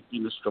like deep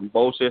venous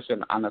thrombosis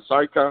and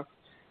anasarca,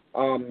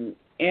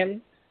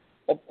 and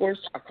of course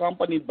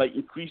accompanied by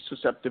increased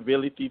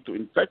susceptibility to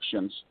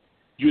infections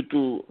due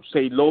to,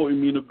 say, low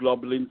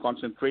immunoglobulin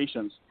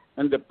concentrations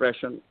and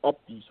depression of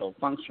T cell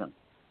function.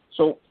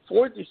 So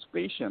for these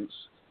patients,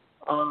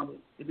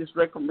 it is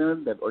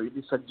recommended or it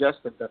is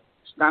suggested that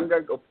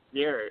standard of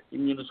care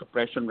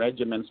immunosuppression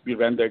regimens be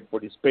rendered for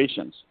these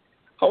patients.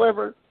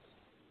 However,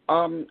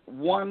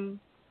 one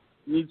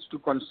needs to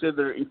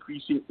consider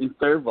increasing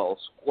intervals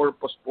or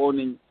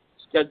postponing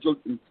scheduled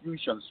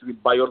infusions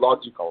with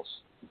biologicals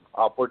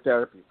for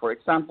therapy. For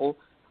example,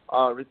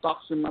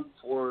 rituximab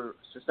for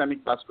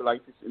systemic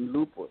vasculitis in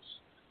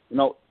lupus.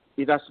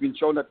 It has been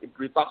shown that if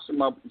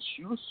rituximab is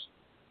used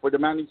for the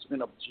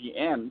management of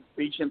GN,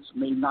 patients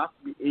may not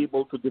be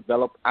able to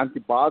develop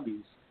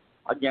antibodies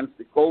against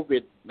the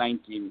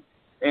COVID-19,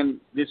 and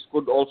this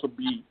could also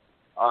be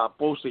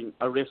posing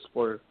a risk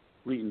for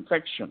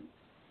reinfection.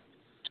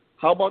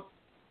 How about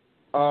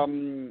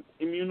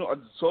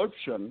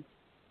immunoabsorption?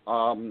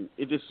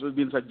 It has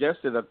been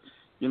suggested that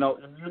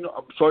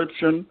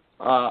immunoabsorption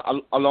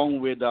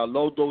along with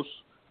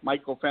low-dose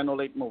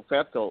mycophenolate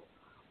mofetil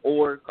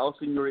or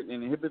calcineurin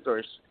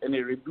inhibitors and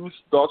a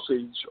reduced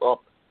dosage of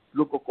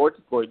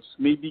glucocorticoids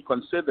may be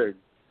considered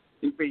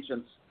in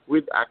patients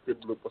with active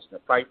lupus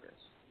nephritis.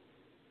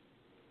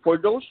 For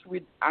those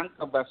with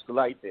ANCA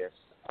vasculitis,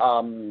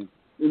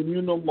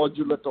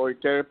 immunomodulatory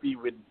therapy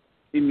with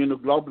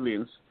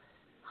immunoglobulins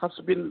has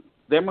been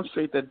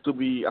demonstrated to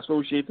be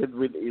associated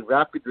with a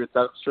rapid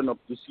reduction of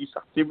disease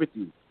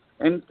activity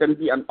and can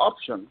be an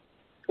option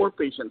for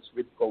patients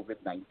with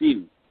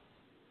COVID-19.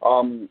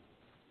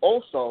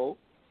 Also,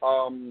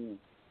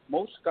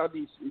 most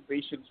studies in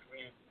patients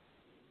with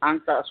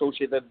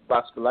ANCA-associated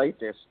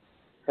vasculitis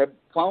have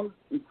found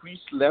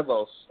increased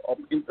levels of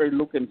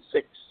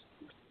interleukin-6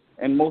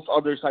 and most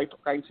other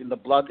cytokines in the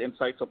blood and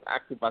sites of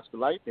active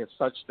vasculitis,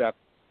 such that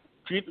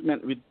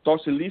treatment with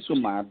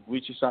tocilizumab,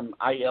 which is an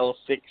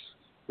IL-6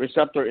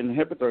 receptor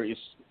inhibitor, is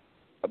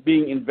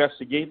being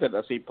investigated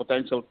as a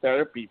potential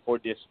therapy for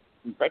this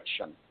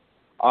infection.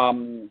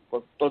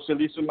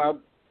 Tocilizumab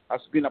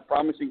has been a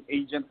promising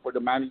agent for the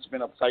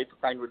management of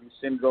cytokine release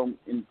syndrome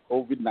in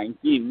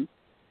COVID-19.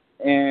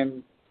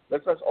 And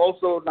let us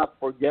also not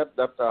forget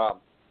that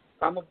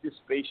some of these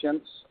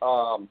patients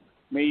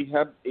may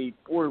have a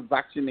poor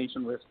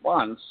vaccination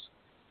response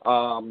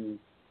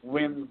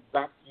when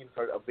vaccines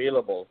are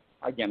available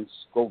against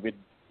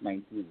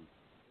COVID-19.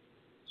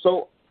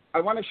 So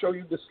I want to show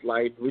you this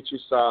slide, which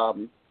is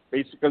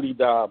basically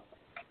the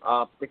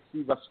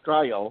Pexivas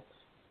trial.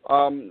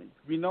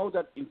 We know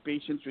that in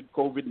patients with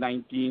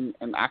COVID-19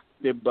 and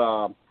active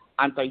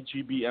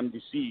anti-GBM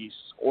disease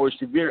or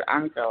severe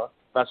ANCA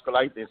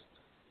vasculitis,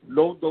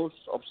 low dose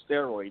of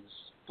steroids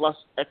plus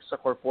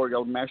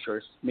extracorporeal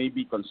measures may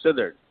be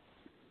considered.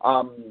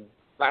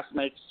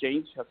 Plasma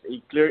exchange has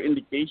a clear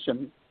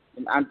indication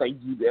in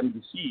anti-GBM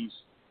disease,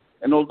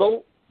 and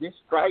although this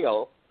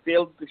trial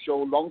failed to show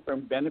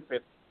long-term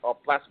benefit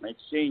of plasma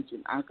exchange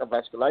in ANCA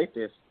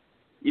vasculitis,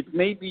 it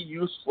may be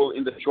useful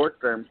in the short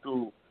term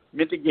to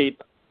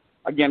mitigate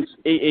against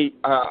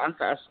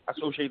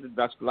ANCA-associated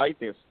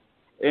vasculitis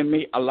and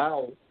may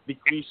allow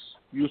decreased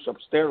use of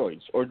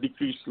steroids or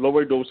decreased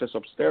lower doses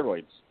of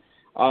steroids.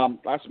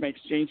 Plasma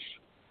exchange,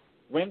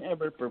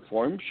 whenever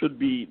performed, should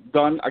be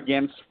done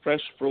against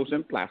fresh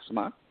frozen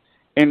plasma,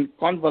 and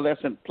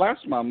convalescent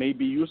plasma may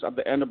be used at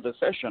the end of the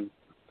session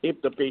if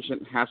the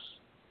patient has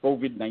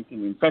COVID-19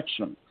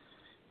 infection.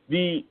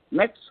 The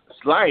next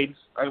slides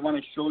I want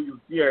to show you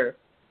here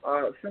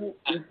show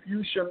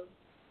infusion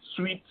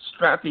suite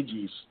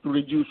strategies to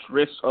reduce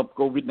risk of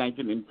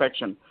COVID-19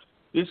 infection.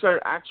 These are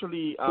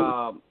actually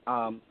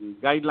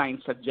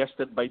guidelines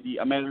suggested by the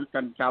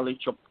American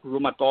College of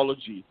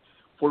Rheumatology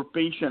for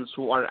patients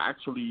who are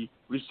actually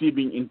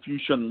receiving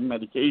infusion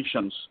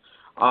medications.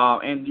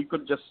 And you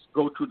could just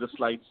go through the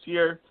slides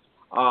here,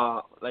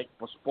 like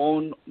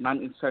postpone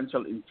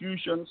non-essential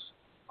infusions,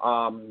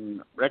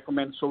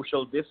 recommend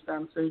social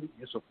distancing,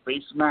 use of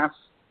face masks,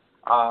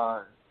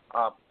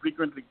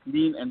 frequently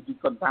clean and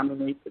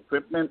decontaminate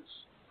equipments,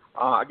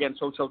 again,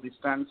 social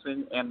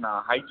distancing and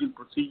hygiene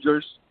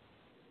procedures,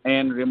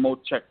 and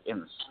remote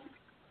check-ins.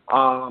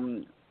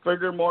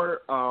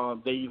 Furthermore,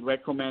 they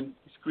recommend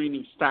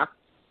screening staff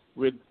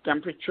with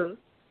temperature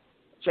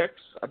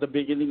checks at the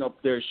beginning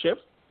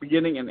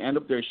and end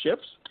of their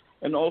shifts,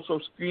 and also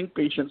screen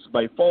patients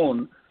by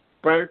phone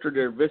prior to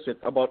their visit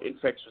about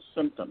infectious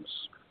symptoms.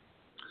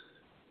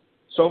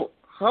 So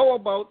how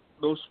about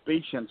those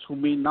patients who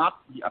may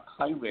not be at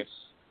high risk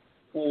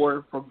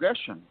for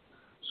progression?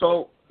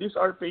 So these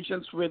are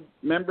patients with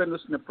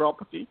membranous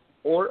nephropathy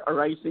or a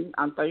rising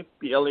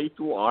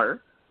anti-PLA2R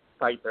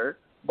titer,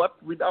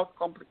 but without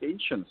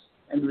complications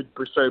and with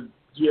preserved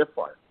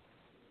GFR.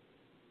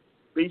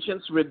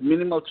 Patients with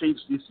minimal change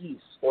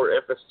disease or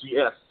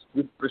FSGS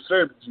with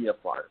preserved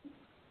GFR.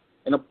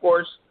 And of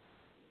course,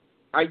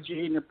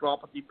 IgA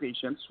nephropathy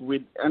patients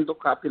with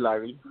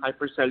endocapillary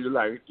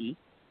hypercellularity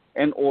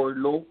and or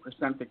low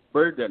presentic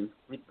burden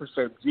with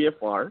preserved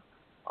GFR.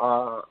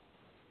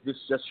 This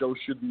just shows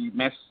you the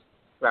MES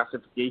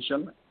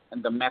classification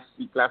and the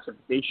MES-C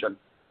classification.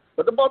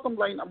 But the bottom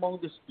line among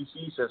these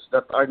diseases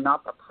that are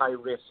not at high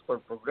risk for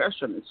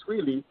progression is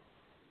really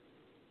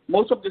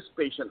most of these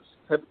patients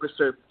have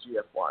preserved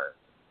GFR.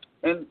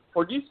 And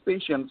for these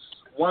patients,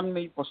 one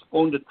may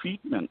postpone the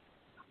treatment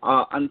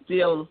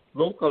until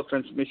local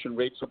transmission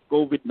rates of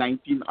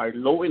COVID-19 are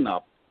low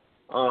enough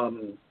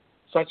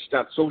such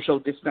that social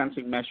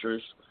distancing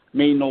measures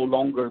may no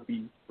longer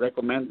be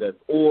recommended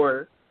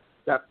or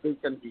that they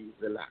can be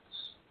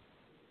relaxed.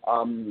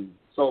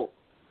 So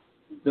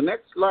the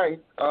next slide,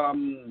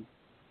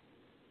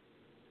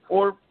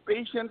 for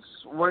patients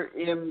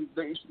wherein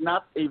there is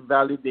not a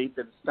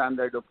validated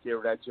standard of care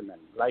regimen,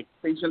 like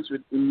patients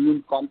with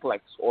immune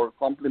complex or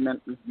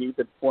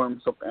complement-mediated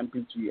forms of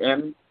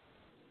MPGN,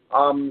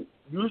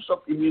 use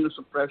of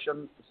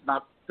immunosuppression is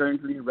not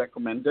currently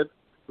recommended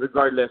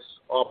regardless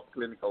of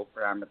clinical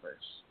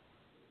parameters.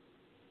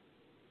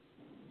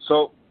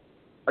 So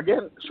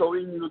again,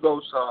 showing you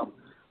those,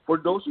 for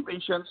those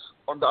patients,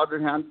 on the other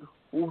hand,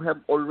 who have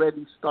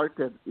already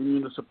started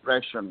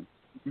immunosuppression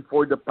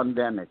before the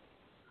pandemic,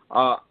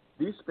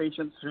 these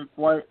patients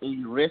require a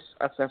risk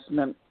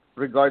assessment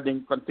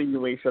regarding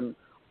continuation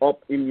of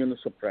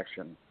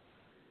immunosuppression.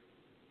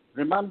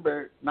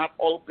 Remember, not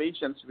all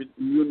patients with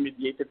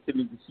immune-mediated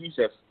kidney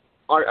diseases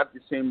are at the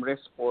same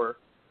risk for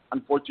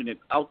unfortunate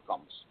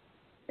outcomes.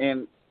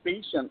 And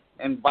patient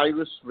and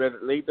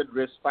virus-related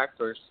risk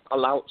factors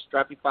allow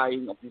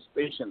stratifying of these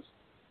patients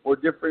for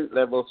different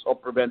levels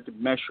of preventive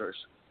measures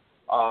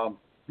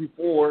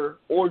before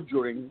or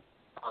during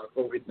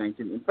COVID-19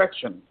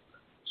 infection.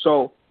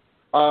 So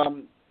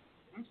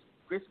this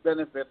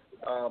risk-benefit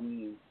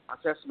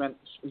assessment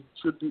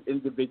should be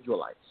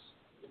individualized.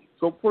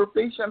 So for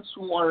patients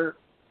who are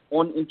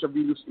on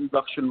intravenous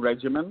induction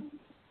regimen,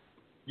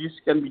 this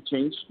can be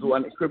changed to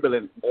an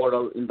equivalent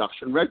oral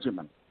induction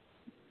regimen.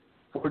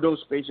 For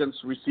those patients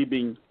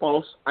receiving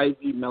pulse IV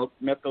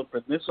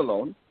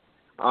methylprednisolone,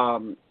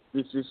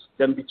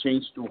 can be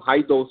changed to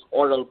high-dose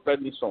oral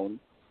prednisone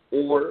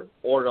or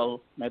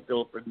oral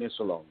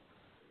methylprednisolone.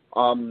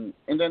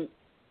 And then,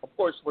 of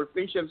course, for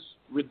patients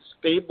with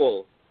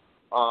stable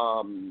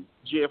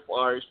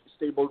GFR,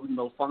 stable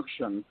renal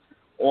function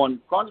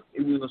on chronic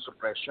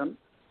immunosuppression,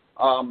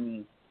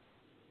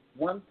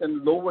 one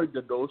can lower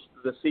the dose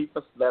to the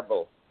safest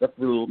level that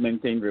will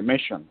maintain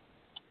remission.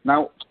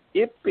 Now,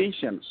 if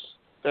patients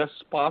test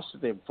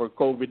positive for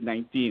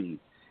COVID-19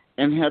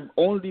 and have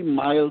only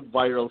mild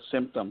viral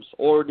symptoms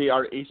or they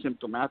are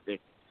asymptomatic,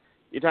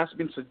 it has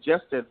been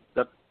suggested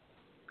that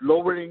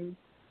lowering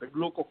the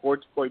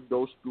glucocorticoid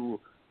dose to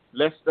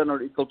less than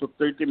or equal to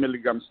 30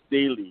 milligrams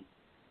daily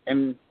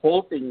and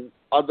halting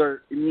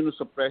other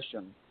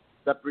immunosuppression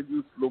that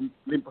reduce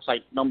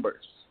lymphocyte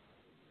numbers.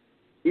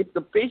 If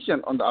the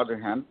patient, on the other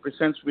hand,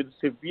 presents with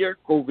severe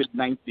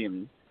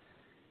COVID-19,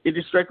 it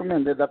is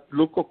recommended that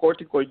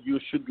glucocorticoid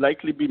use should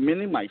likely be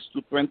minimized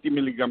to 20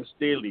 milligrams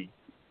daily.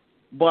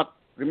 But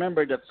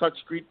remember that such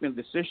treatment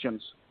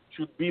decisions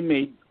should be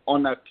made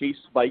on a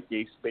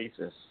case-by-case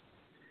basis.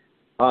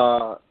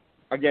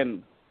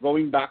 Again,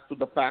 going back to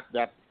the fact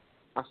that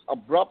as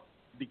abrupt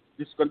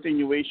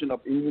discontinuation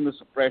of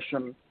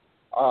immunosuppression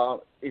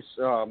is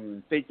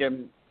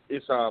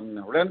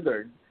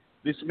rendered,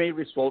 this may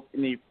result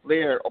in a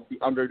flare of the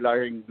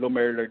underlying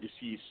glomerular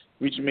disease,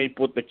 which may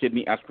put the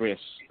kidney at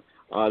risk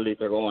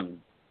later on.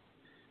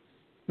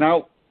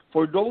 Now,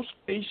 for those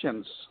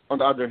patients, on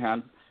the other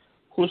hand,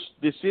 whose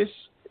disease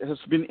has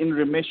been in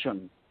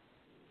remission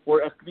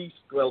for at least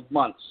 12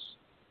 months,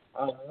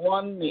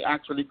 one may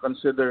actually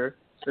consider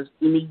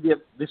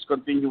immediate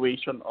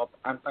discontinuation of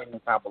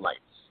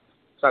antimetabolites,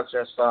 such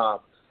as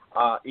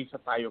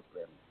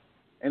azathioprine.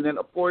 And then,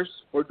 of course,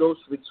 for those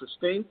with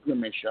sustained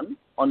remission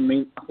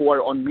who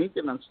are on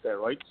maintenance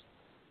steroids,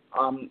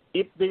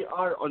 if they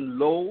are on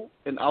low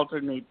and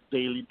alternate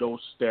daily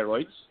dose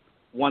steroids,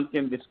 one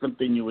can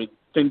discontinue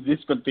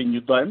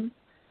them,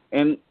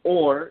 and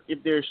or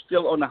if they're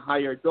still on a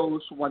higher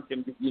dose, one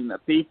can begin a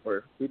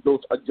taper with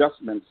those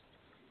adjustments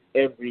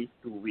every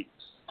 2 weeks.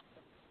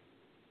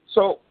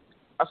 So,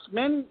 as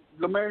many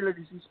glomerular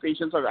disease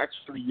patients are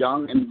actually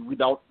young and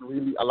without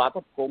really a lot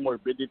of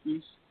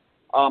comorbidities,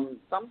 some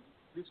of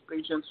these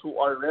patients who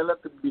are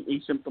relatively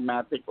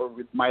asymptomatic or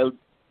with mild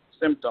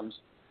symptoms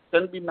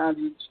can be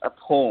managed at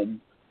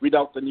home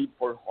without the need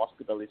for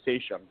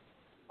hospitalization.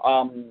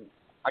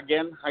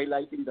 Again,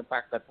 highlighting the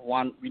fact that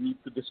one, we need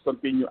to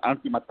discontinue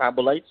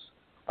antimetabolites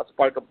as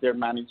part of their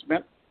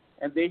management,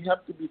 and they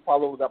have to be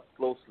followed up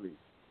closely.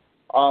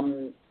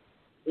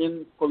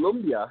 In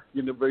Columbia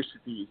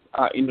University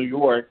in New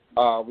York,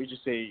 which is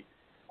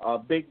a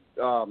big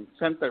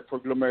center for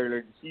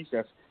glomerular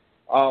diseases,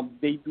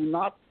 they do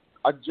not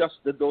adjust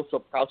the dose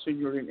of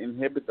calcineurin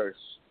inhibitors.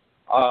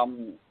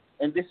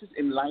 And this is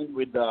in line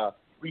with the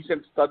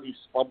recent studies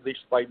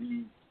published by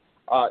the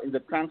in the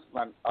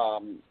transplant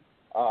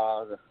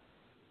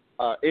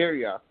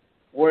area,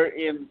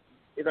 wherein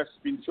it has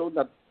been shown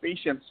that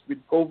patients with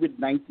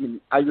COVID-19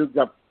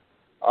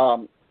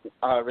 iodine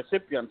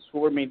recipients who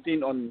were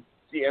maintained on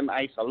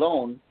CNIs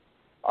alone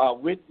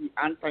with the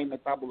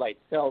anti-metabolite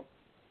help,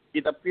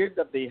 it appeared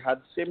that they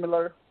had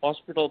similar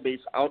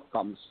hospital-based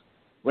outcomes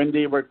when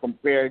they were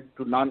compared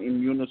to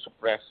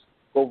non-immunosuppressed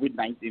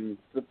COVID-19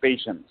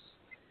 patients.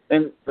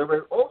 And there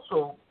were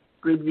also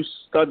previous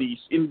studies,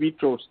 in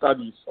vitro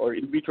studies or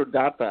in vitro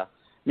data,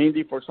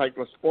 mainly for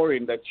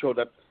cyclosporine, that show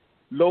that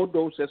low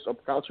doses of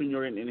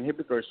calcineurin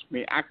inhibitors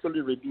may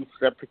actually reduce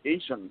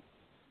replication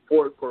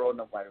for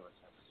coronaviruses.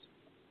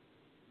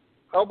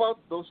 How about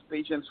those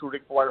patients who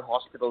require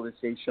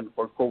hospitalization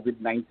for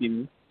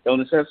COVID-19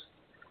 illnesses?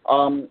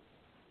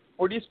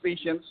 For these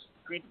patients,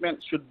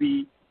 treatment should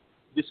be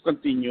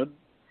discontinued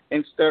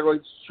and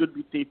steroids should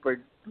be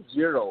tapered to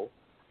zero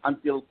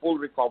until full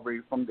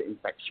recovery from the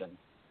infection.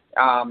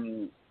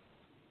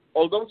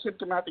 Although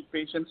symptomatic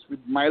patients with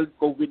mild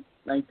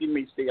COVID-19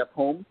 may stay at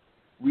home,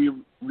 we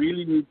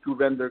really need to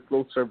render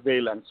close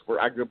surveillance for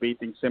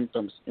aggravating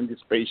symptoms in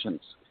these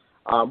patients.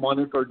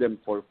 Monitor them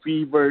for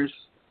fevers,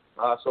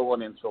 so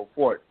on and so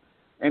forth.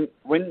 And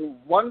when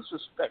one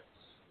suspects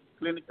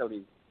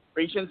clinically,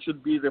 patients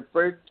should be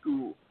referred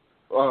to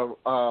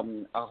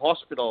a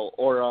hospital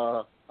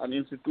or an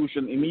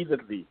institution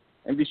immediately,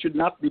 and this should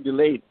not be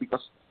delayed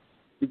because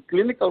the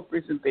clinical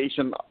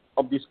presentation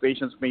of these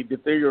patients may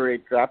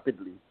deteriorate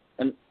rapidly,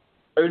 and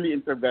early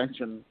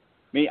intervention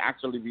may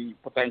actually be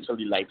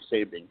potentially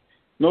life-saving.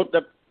 Note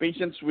that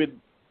patients with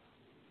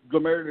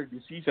glomerular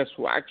diseases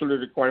who actually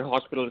require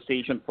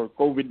hospitalization for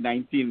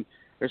COVID-19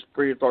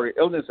 respiratory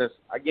illnesses,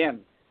 again,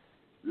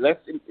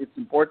 it's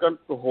important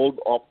to hold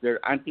off their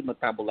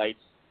antimetabolites,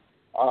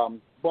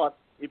 but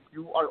if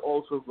you are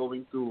also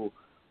going to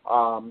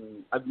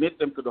admit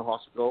them to the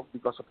hospital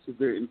because of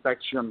severe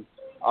infection,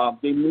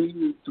 they may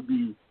need to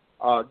be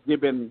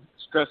given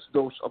stress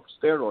dose of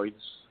steroids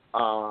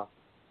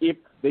if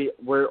they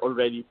were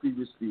already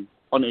previously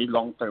on a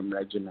long-term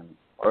regimen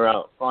or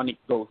a chronic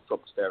dose of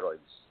steroids.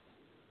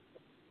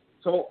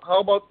 So how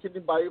about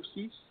kidney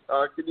biopsies?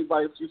 Kidney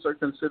biopsies are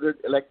considered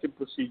elective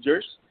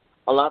procedures.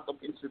 A lot of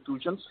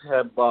institutions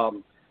have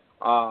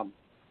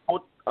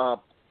put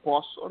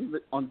pause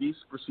on these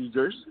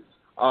procedures.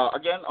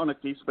 Again, on a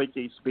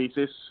case-by-case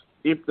basis,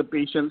 if the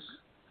patients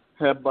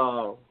have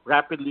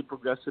rapidly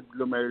progressive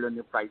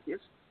glomerulonephritis,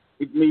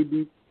 it may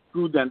be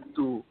prudent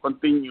to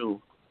continue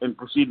and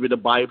proceed with a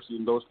biopsy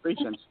in those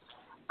patients,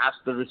 as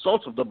the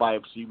results of the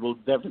biopsy will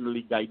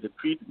definitely guide the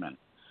treatment.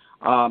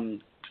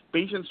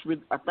 Patients with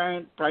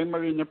apparent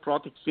primary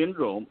nephrotic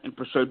syndrome and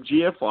preserved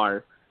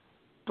GFR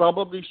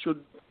probably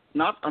should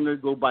not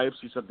undergo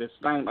biopsies at this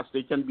time, as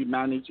they can be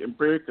managed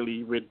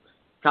empirically with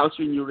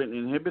calcineurin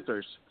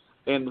inhibitors,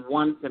 and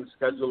one can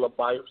schedule a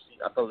biopsy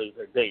at a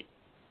later date.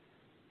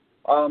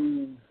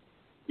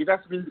 It has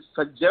been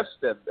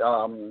suggested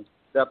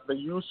that the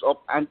use of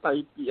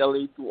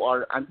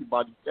anti-PLA2R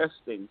antibody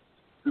testing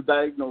to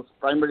diagnose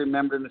primary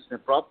membranous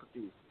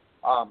nephropathy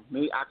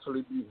may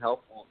actually be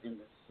helpful in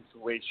this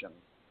situation.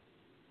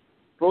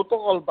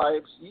 Protocol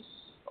biopsies,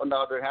 on the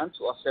other hand,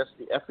 to assess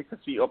the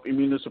efficacy of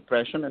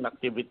immunosuppression and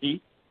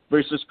activity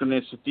versus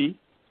chronicity,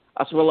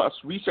 as well as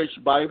research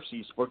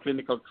biopsies for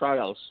clinical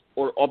trials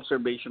or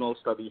observational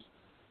studies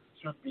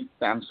should be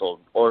canceled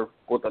or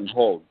put on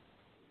hold.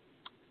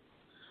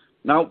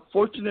 Now,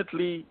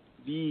 fortunately,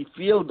 the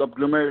field of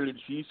glomerular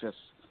diseases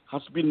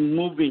has been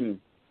moving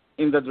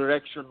in the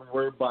direction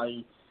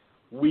whereby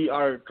we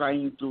are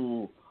trying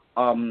to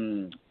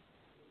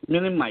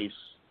minimize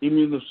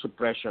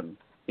immunosuppression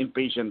in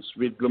patients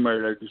with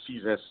glomerular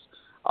diseases.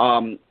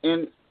 And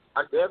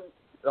again,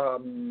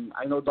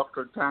 I know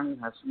Dr. Tang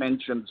has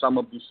mentioned some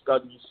of these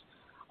studies.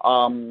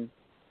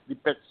 The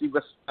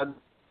PET-CIVA study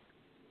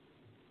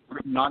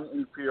with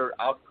non-inferior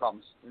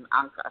outcomes in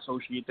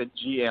ANCA-associated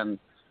GN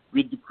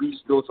with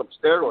decreased dose of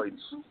steroids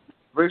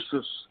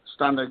versus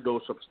standard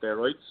dose of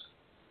steroids.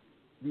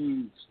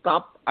 The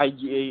STOP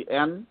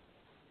IgAN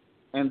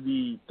and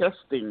the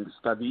testing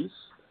studies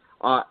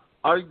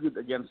argued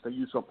against the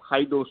use of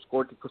high-dose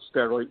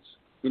corticosteroids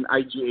in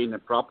IgA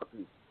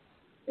nephropathy.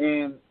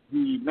 And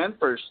the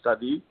MENPER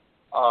study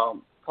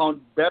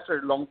found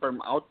better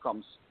long-term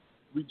outcomes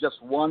with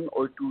just 1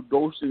 or 2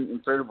 dosing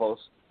intervals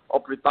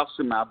of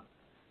rituximab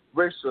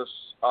versus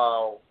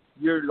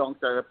year-long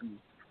therapy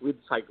with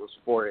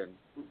cyclosporine.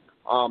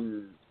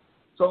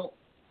 So,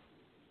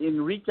 in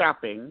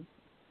recapping,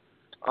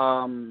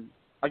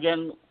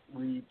 again,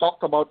 we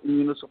talked about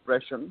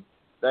immunosuppression,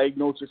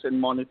 diagnosis and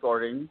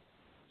monitoring,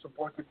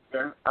 supportive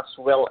care, as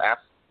well as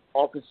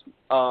office.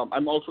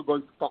 I'm also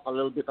going to talk a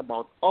little bit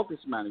about office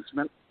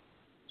management.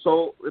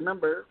 So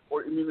remember,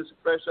 for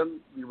immunosuppression,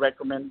 we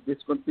recommend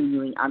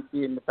discontinuing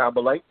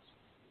anti-metabolites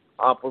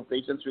for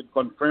patients with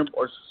confirmed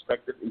or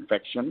suspected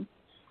infection,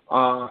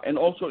 and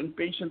also in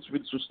patients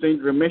with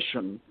sustained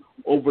remission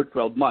over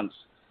 12 months.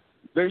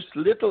 There's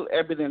little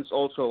evidence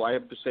also, I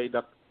have to say,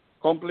 that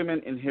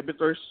complement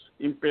inhibitors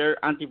impair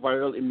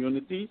antiviral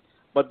immunity,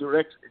 but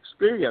direct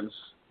experience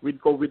with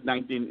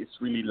COVID-19 is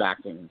really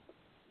lacking.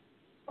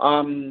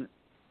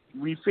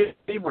 We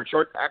favor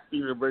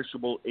short-acting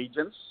reversible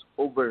agents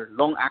over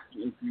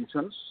long-acting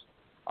infusions.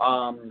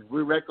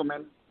 We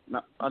recommend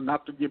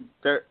not to give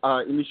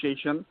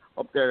initiation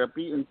of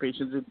therapy in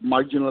patients with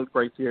marginal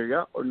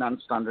criteria or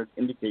non-standard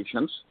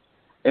indications,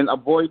 and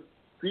avoid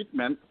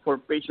treatment for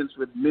patients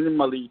with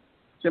minimally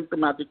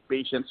symptomatic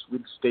patients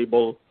with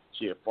stable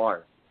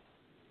GFR.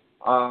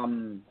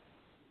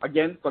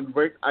 Again,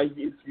 convert IV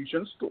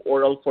infusions to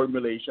oral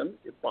formulation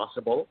if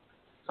possible.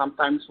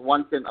 Sometimes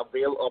one can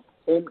avail of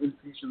home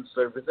infusion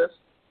services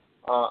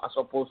as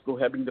opposed to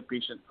having the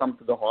patient come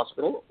to the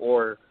hospital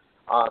or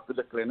to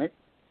the clinic.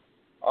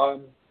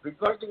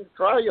 Regarding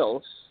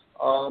trials,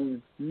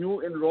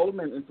 new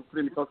enrollment into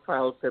clinical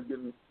trials have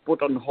been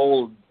put on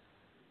hold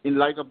in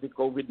light of the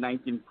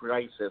COVID-19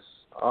 crisis.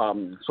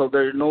 So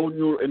there are no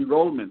new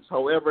enrollments.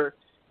 However,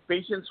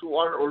 patients who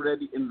are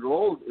already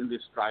enrolled in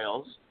these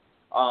trials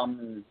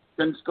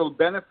can still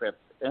benefit,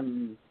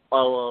 and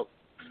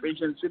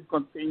patients should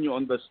continue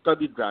on the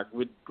study drug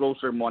with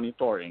closer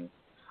monitoring.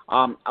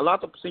 A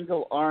lot of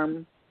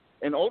single-arm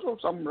and also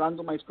some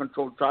randomized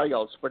controlled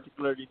trials,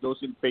 particularly those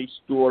in phase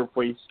 2 or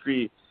phase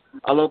 3,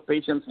 allow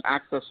patients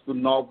access to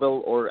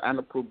novel or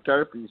unapproved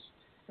therapies,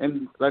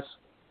 and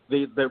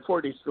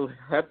therefore they still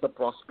have the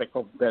prospect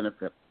of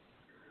benefit.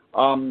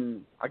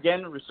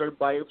 Again, reserve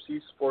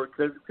biopsies for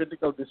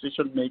critical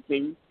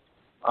decision-making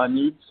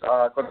needs.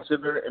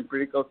 Consider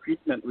empirical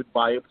treatment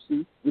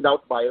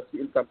without biopsy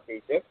in some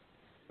cases,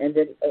 and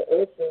then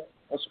also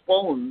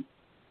postpone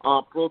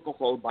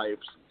protocol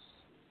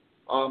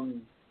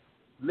biopsies.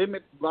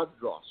 Limit blood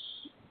draws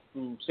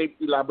to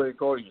safety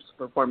laboratories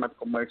performed at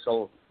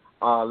commercial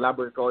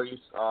laboratories.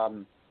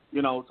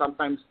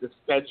 Sometimes the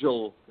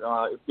schedule,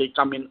 if they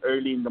come in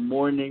early in the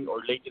morning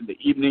or late in the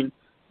evening,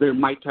 there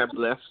might have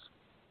less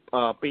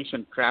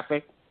patient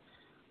traffic.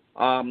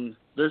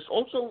 There's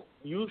also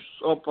use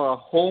of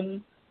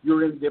home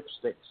urine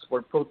dipsticks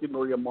for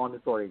proteinuria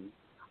monitoring.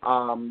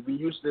 We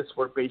use this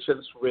for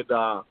patients with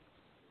who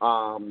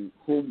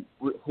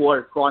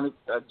are chronic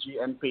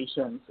GN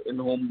patients, in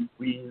whom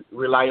we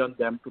rely on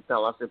them to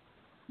tell us if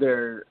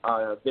their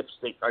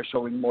dipstick are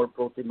showing more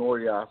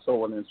proteinuria,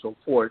 so on and so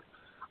forth.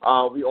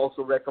 We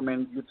also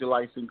recommend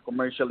utilizing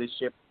commercially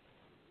shipped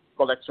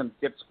collection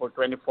kits for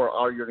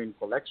 24-hour urine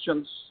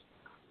collections.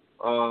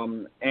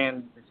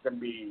 And this can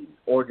be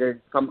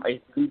ordered. I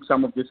think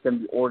some of this can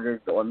be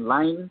ordered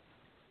online.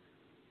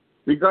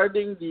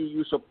 Regarding the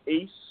use of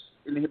ACE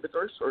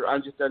inhibitors or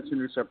angiotensin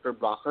receptor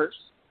blockers,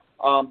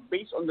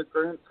 based on the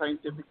current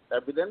scientific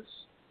evidence,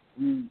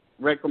 we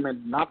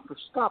recommend not to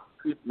stop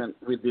treatment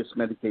with these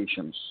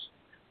medications.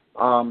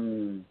 How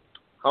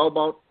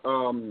about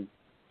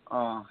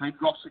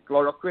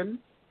hydroxychloroquine?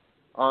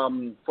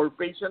 For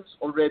patients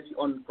already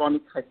on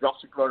chronic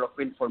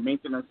hydroxychloroquine for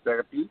maintenance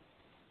therapy,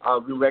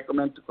 we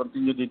recommend to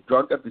continue the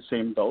drug at the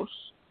same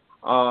dose.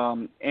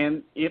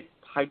 And if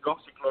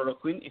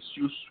hydroxychloroquine is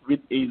used with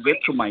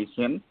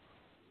azithromycin,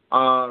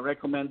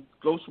 recommend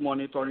close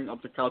monitoring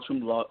of the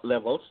calcium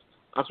levels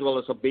as well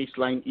as a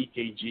baseline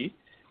EKG,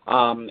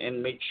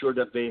 and make sure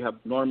that they have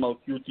normal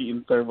QT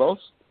intervals.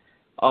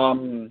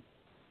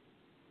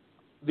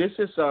 this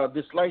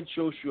slide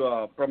shows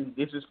you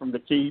this is from the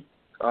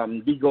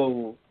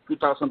KDIGO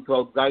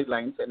 2012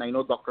 guidelines, and I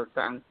know Dr.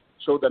 Tang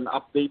showed an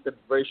updated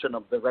version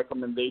of the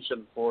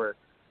recommendation for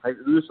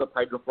use of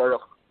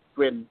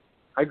hydroxychloroquine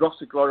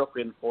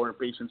for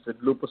patients with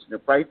lupus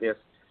nephritis.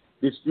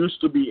 This used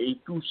to be a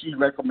 2C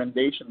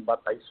recommendation,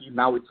 but I see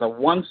now it's a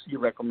 1C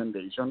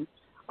recommendation.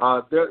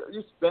 There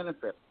is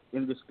benefit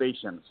in these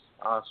patients,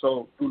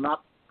 so do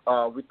not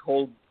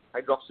withhold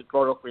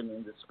hydroxychloroquine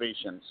in these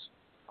patients.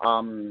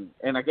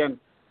 And again,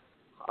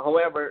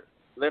 however,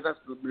 let us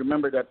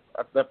remember that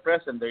at the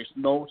present there is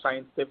no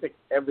scientific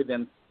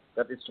evidence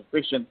that is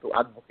sufficient to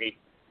advocate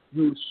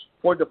use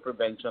for the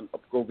prevention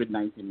of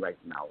COVID-19 right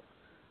now.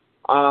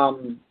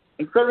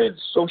 Encourage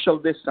social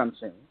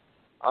distancing.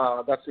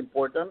 That's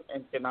important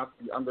and cannot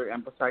be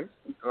underemphasized.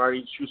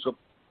 Encourage use of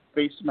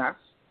face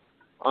masks.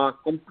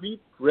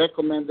 Complete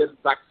recommended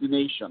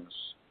vaccinations.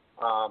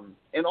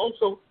 And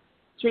also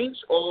change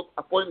all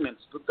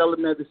appointments to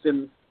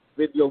telemedicine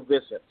video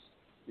visits.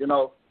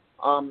 Allow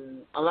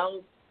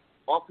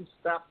office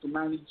staff to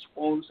manage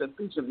phones and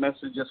patient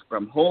messages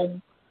from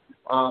home.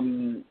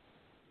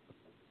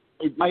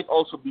 It might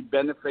also be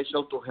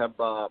beneficial to have,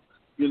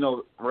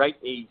 write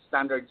a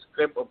standard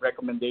script of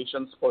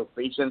recommendations for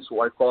patients who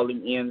are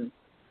calling in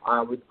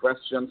with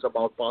questions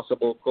about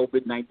possible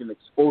COVID-19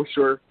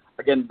 exposure,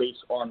 again,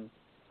 based on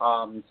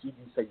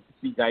CDC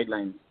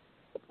guidelines.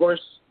 Of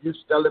course,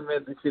 use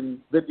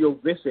telemedicine video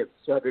visits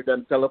rather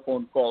than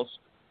telephone calls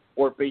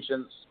for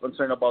patients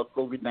concerned about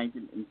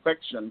COVID-19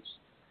 infections.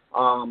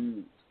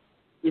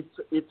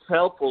 It's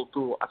helpful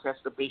to assess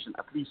the patient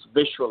at least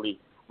visually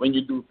when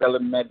you do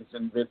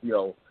telemedicine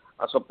video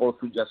as opposed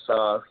to just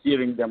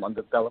hearing them on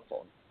the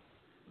telephone.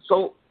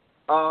 So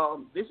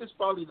this is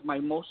probably my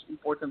most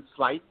important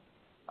slide,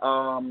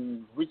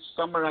 which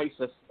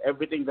summarizes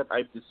everything that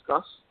I've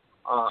discussed.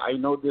 I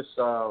know this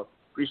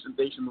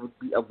presentation would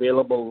be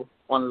available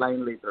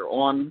online later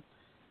on.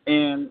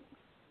 And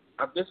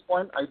at this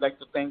point, I'd like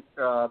to thank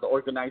the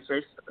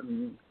organizers,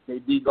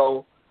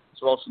 KDIGO,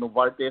 as well as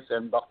Novartis,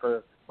 and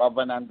Dr.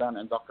 Bavanandan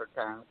and Dr.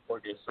 Tang for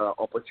this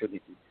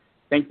opportunity.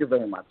 Thank you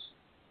very much.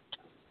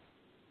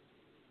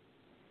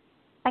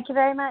 Thank you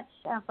very much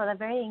for the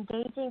very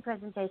engaging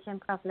presentation,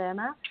 Prof.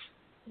 Lerma.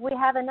 We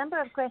have a number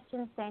of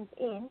questions sent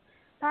in.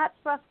 Perhaps,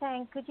 Prof.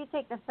 Tang, could you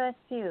take the first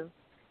few?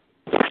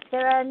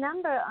 There are a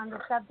number on the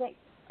subject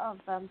of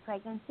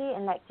pregnancy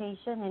and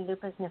lactation in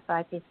lupus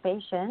nephritis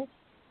patients.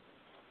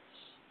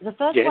 The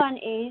first one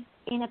is,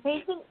 in a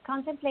patient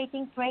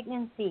contemplating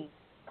pregnancy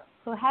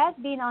who has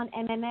been on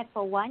MMF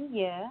for 1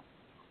 year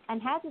and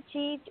has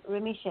achieved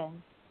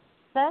remission,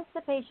 does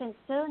the patient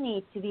still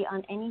need to be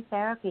on any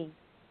therapy?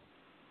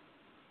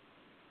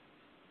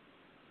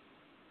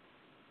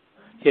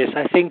 Yes,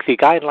 I think the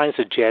guideline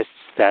suggests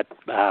that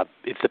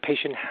if the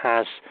patient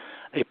has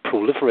a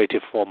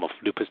proliferative form of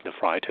lupus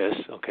nephritis,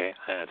 okay,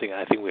 I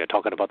think we are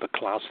talking about the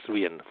class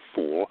 3 and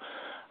 4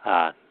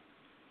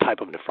 type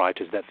of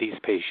nephritis, that these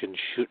patients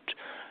should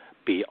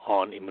be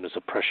on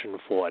immunosuppression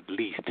for at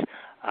least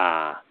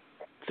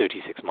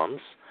 36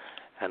 months.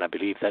 And I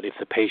believe that if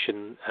the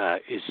patient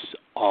is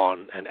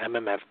on an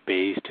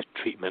MMF-based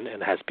treatment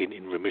and has been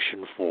in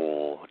remission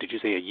for, did you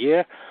say a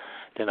year?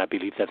 Then I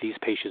believe that these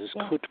patients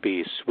could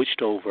be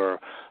switched over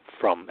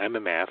from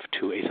MMF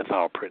to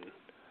azathioprine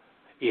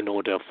in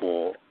order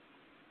for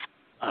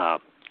the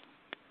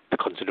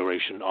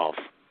consideration of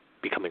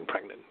becoming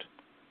pregnant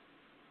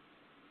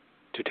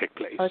to take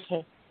place.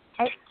 Okay.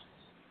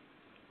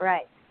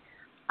 Right.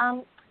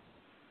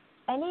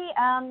 Any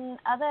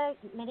other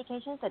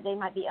medications that they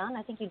might be on?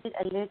 I think you did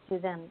allude to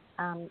them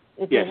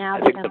if they now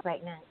become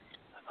pregnant.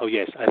 Oh,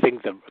 yes. I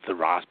think the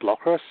RAS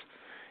blockers.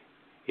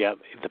 Yeah,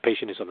 if the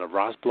patient is on a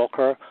RAS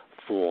blocker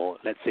for,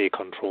 let's say,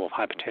 control of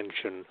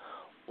hypertension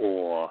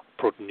or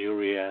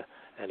proteinuria,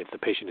 and if the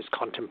patient is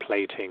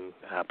contemplating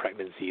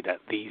pregnancy, that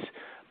these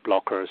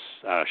blockers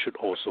should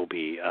also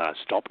be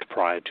stopped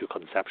prior to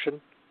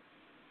conception.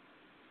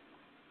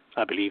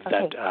 I believe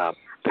that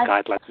the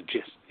guidelines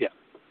suggest. Yeah,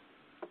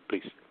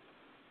 please.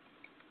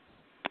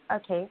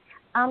 Okay.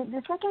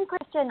 The second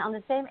question on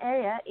the same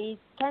area is,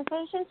 can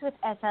patients with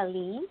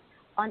SLE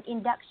on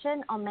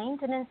induction or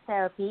maintenance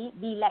therapy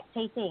be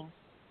lactating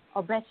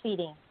or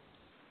breastfeeding?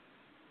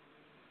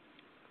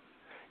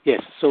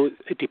 Yes, so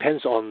it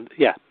depends on,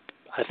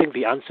 I think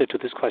the answer to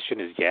this question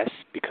is yes,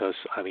 because,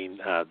 I mean,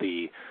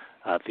 the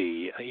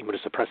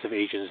immunosuppressive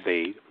agents,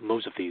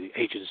 most of the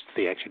agents,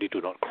 they actually do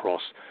not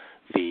cross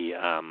the,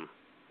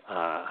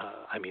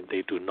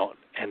 they do not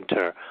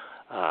enter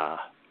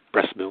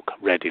breast milk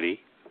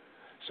readily.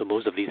 So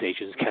most of these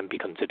agents can be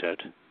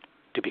considered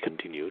to be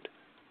continued.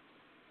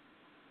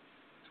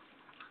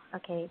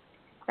 Okay.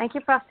 Thank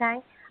you, Prof.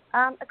 Tang.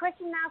 A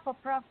question now for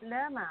Prof.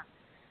 Lerma.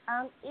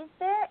 Is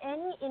there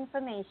any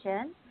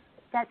information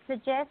that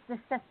suggests the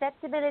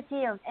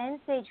susceptibility of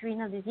end-stage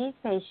renal disease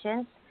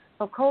patients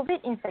for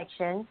COVID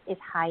infections is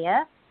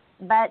higher,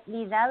 but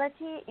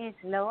lethality is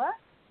lower?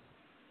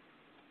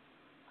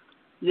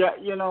 Yeah,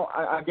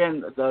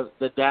 again,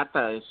 the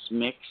data is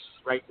mixed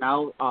right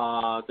now.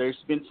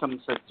 There's been some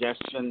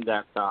suggestion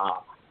that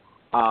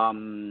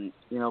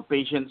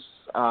patients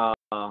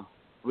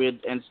with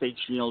end-stage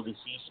renal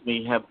disease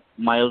may have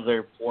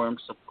milder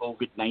forms of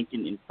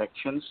COVID-19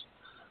 infections,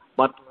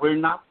 but we're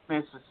not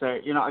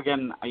necessarily.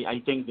 Again,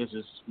 I think this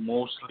is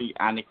mostly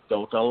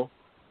anecdotal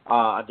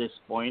at this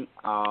point.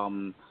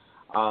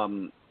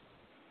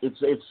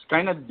 It's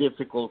kind of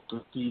difficult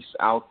to tease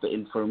out the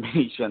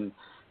information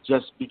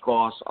just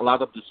because a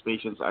lot of these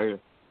patients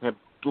have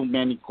too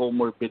many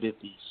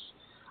comorbidities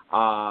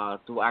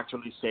to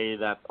actually say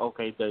that,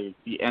 okay, the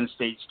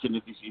end-stage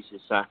kidney disease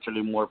is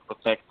actually more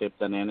protective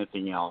than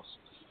anything else.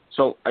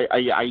 So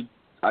I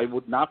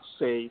would not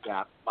say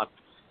that, but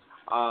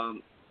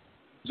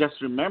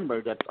just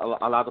remember that a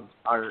lot of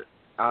our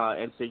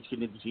end-stage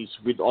kidney disease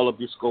with all of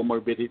these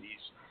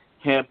comorbidities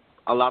have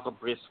a lot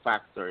of risk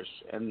factors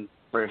and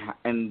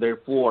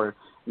therefore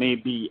may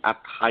be at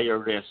higher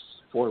risk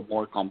for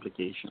more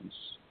complications.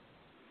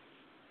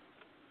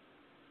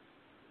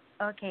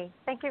 Okay,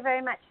 thank you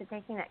very much for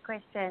taking that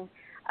question.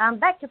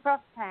 Back to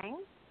Prof. Tang.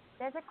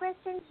 There's a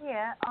question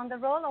here on the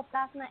role of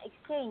plasma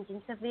exchange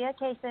in severe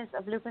cases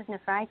of lupus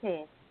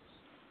nephritis.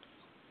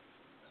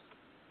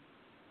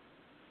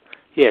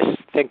 Yes,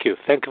 thank you.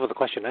 Thank you for the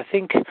question. I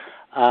think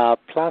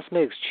plasma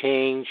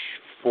exchange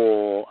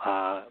for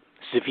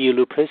severe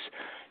lupus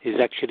is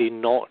actually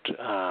not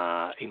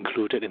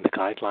included in the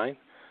guideline.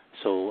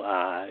 So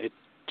it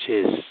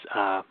is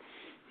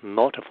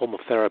not a form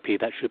of therapy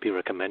that should be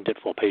recommended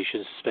for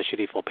patients,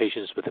 especially for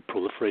patients with a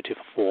proliferative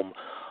form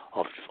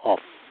of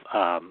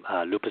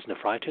lupus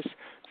nephritis.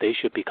 They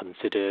should be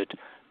considered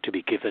to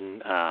be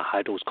given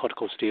high-dose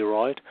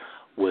corticosteroid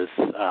with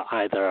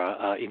either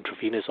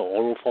intravenous or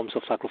oral forms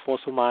of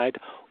cyclophosphamide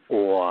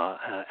or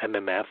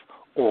MMF,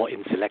 or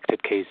in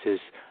selected cases,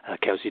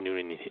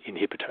 calcineurin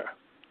inhibitor.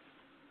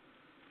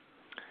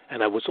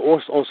 And I would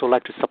also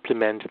like to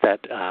supplement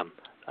that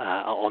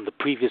on the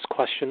previous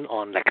question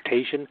on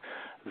lactation,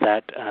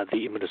 that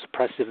the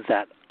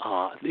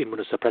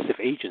immunosuppressive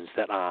agents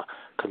that are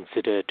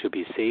considered to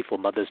be safe for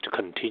mothers to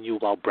continue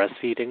while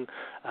breastfeeding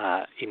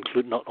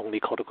include not only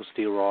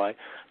corticosteroid,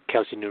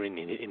 calcineurin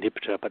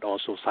inhibitor, but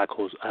also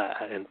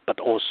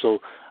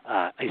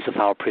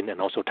azathioprine and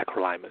also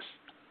tacrolimus.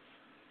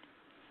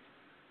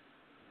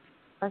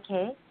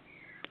 Okay.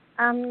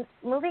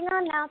 Moving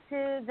on now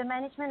to the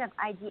management of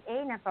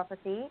IgA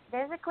nephropathy.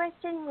 There's a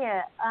question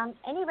here.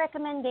 Any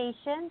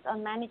recommendations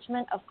on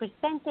management of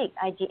crescentic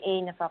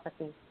IgA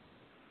nephropathy?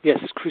 Yes,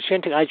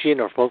 crescentic IgA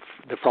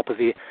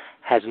nephropathy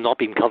has not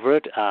been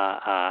covered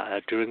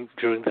during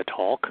the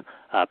talk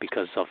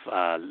because of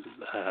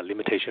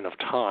limitation of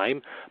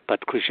time.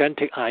 But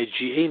crescentic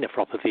IgA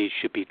nephropathy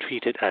should be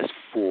treated as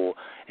for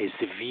a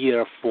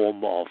severe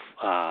form of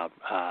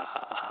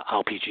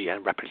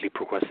RPGN, rapidly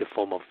progressive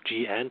form of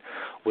GN,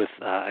 with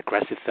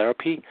aggressive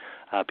therapy,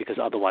 because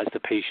otherwise the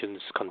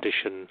patient's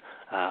condition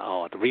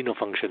or the renal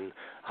function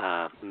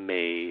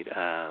may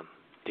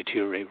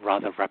deteriorate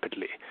rather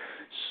rapidly.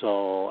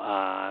 So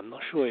I'm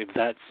not sure if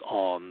that's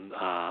on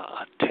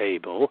a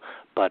table,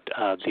 but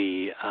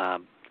the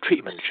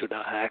treatment should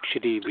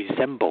actually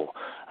resemble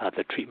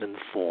the treatment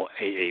for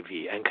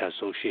AAV,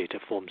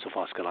 ANCA-associated forms of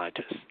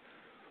vasculitis.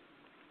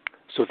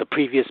 So the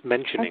previous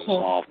mentioning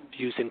of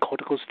using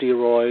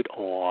corticosteroid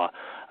or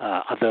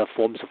other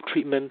forms of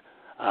treatment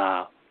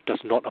does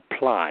not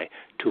apply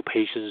to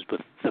patients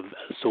with the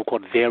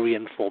so-called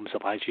variant forms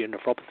of IgA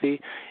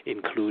nephropathy,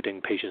 including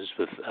patients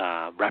with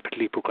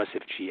rapidly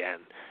progressive GN,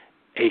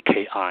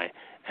 AKI,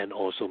 and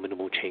also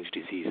minimal change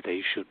disease.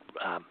 They should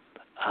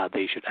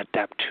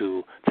adapt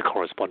to the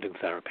corresponding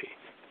therapy.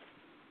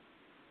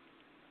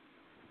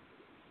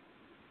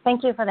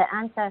 Thank you for the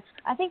answer.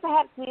 I think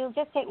perhaps we'll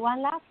just take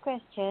one last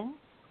question.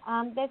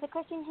 There's a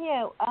question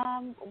here.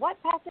 What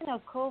pattern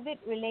of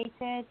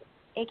COVID-related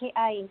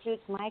AKI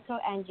includes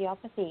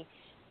microangiopathy,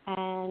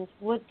 and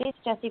would this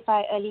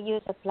justify early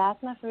use of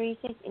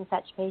plasmapheresis in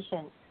such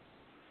patients?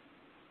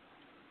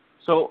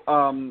 So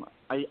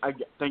I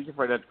thank you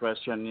for that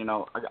question.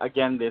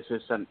 Again, this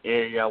is an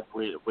area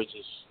which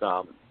is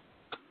the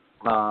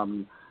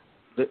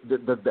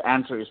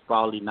answer is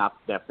probably not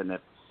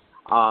definite.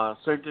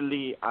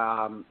 Certainly,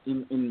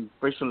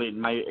 personally in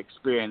my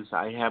experience,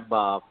 I have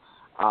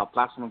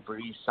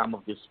plasmapheresis some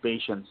of these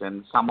patients,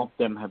 and some of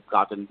them have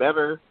gotten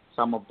better,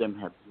 some of them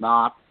have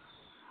not.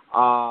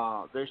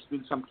 There's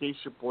been some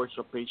case reports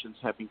of patients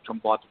having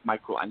thrombotic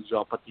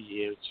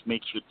microangiopathy, which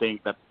makes you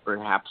think that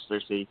perhaps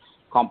there's a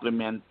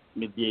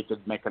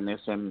complement-mediated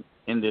mechanism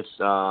in this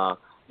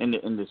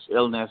in this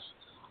illness.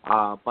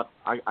 But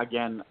I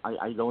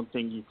don't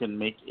think you can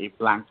make a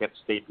blanket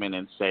statement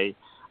and say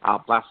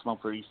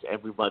plasmapheresis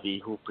everybody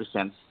who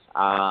presents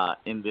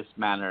in this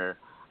manner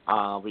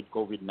with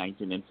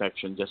COVID-19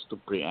 infection just to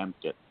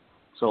preempt it.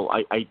 So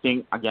I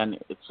think, again,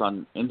 it's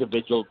on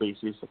individual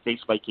basis, a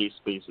case-by-case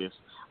basis,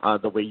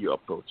 the way you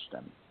approach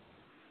them.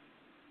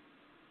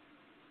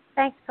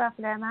 Thanks, Prof.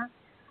 Lerma.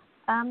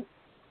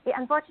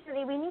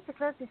 Unfortunately, we need to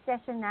close this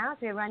session now as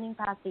we're running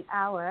past the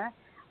hour.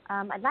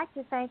 I'd like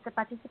to thank the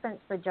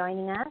participants for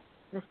joining us,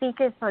 the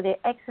speakers for their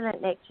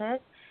excellent lectures,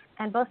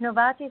 and both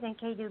Novartis and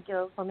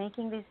KDIGO for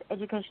making this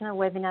educational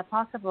webinar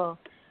possible.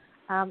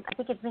 I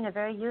think it's been a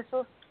very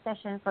useful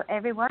session for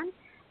everyone,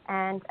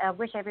 and I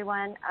wish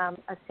everyone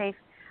a safe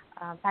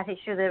passage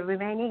through the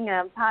remaining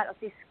part of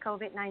this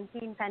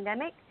COVID-19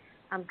 pandemic.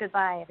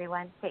 Goodbye,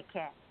 everyone. Take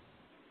care.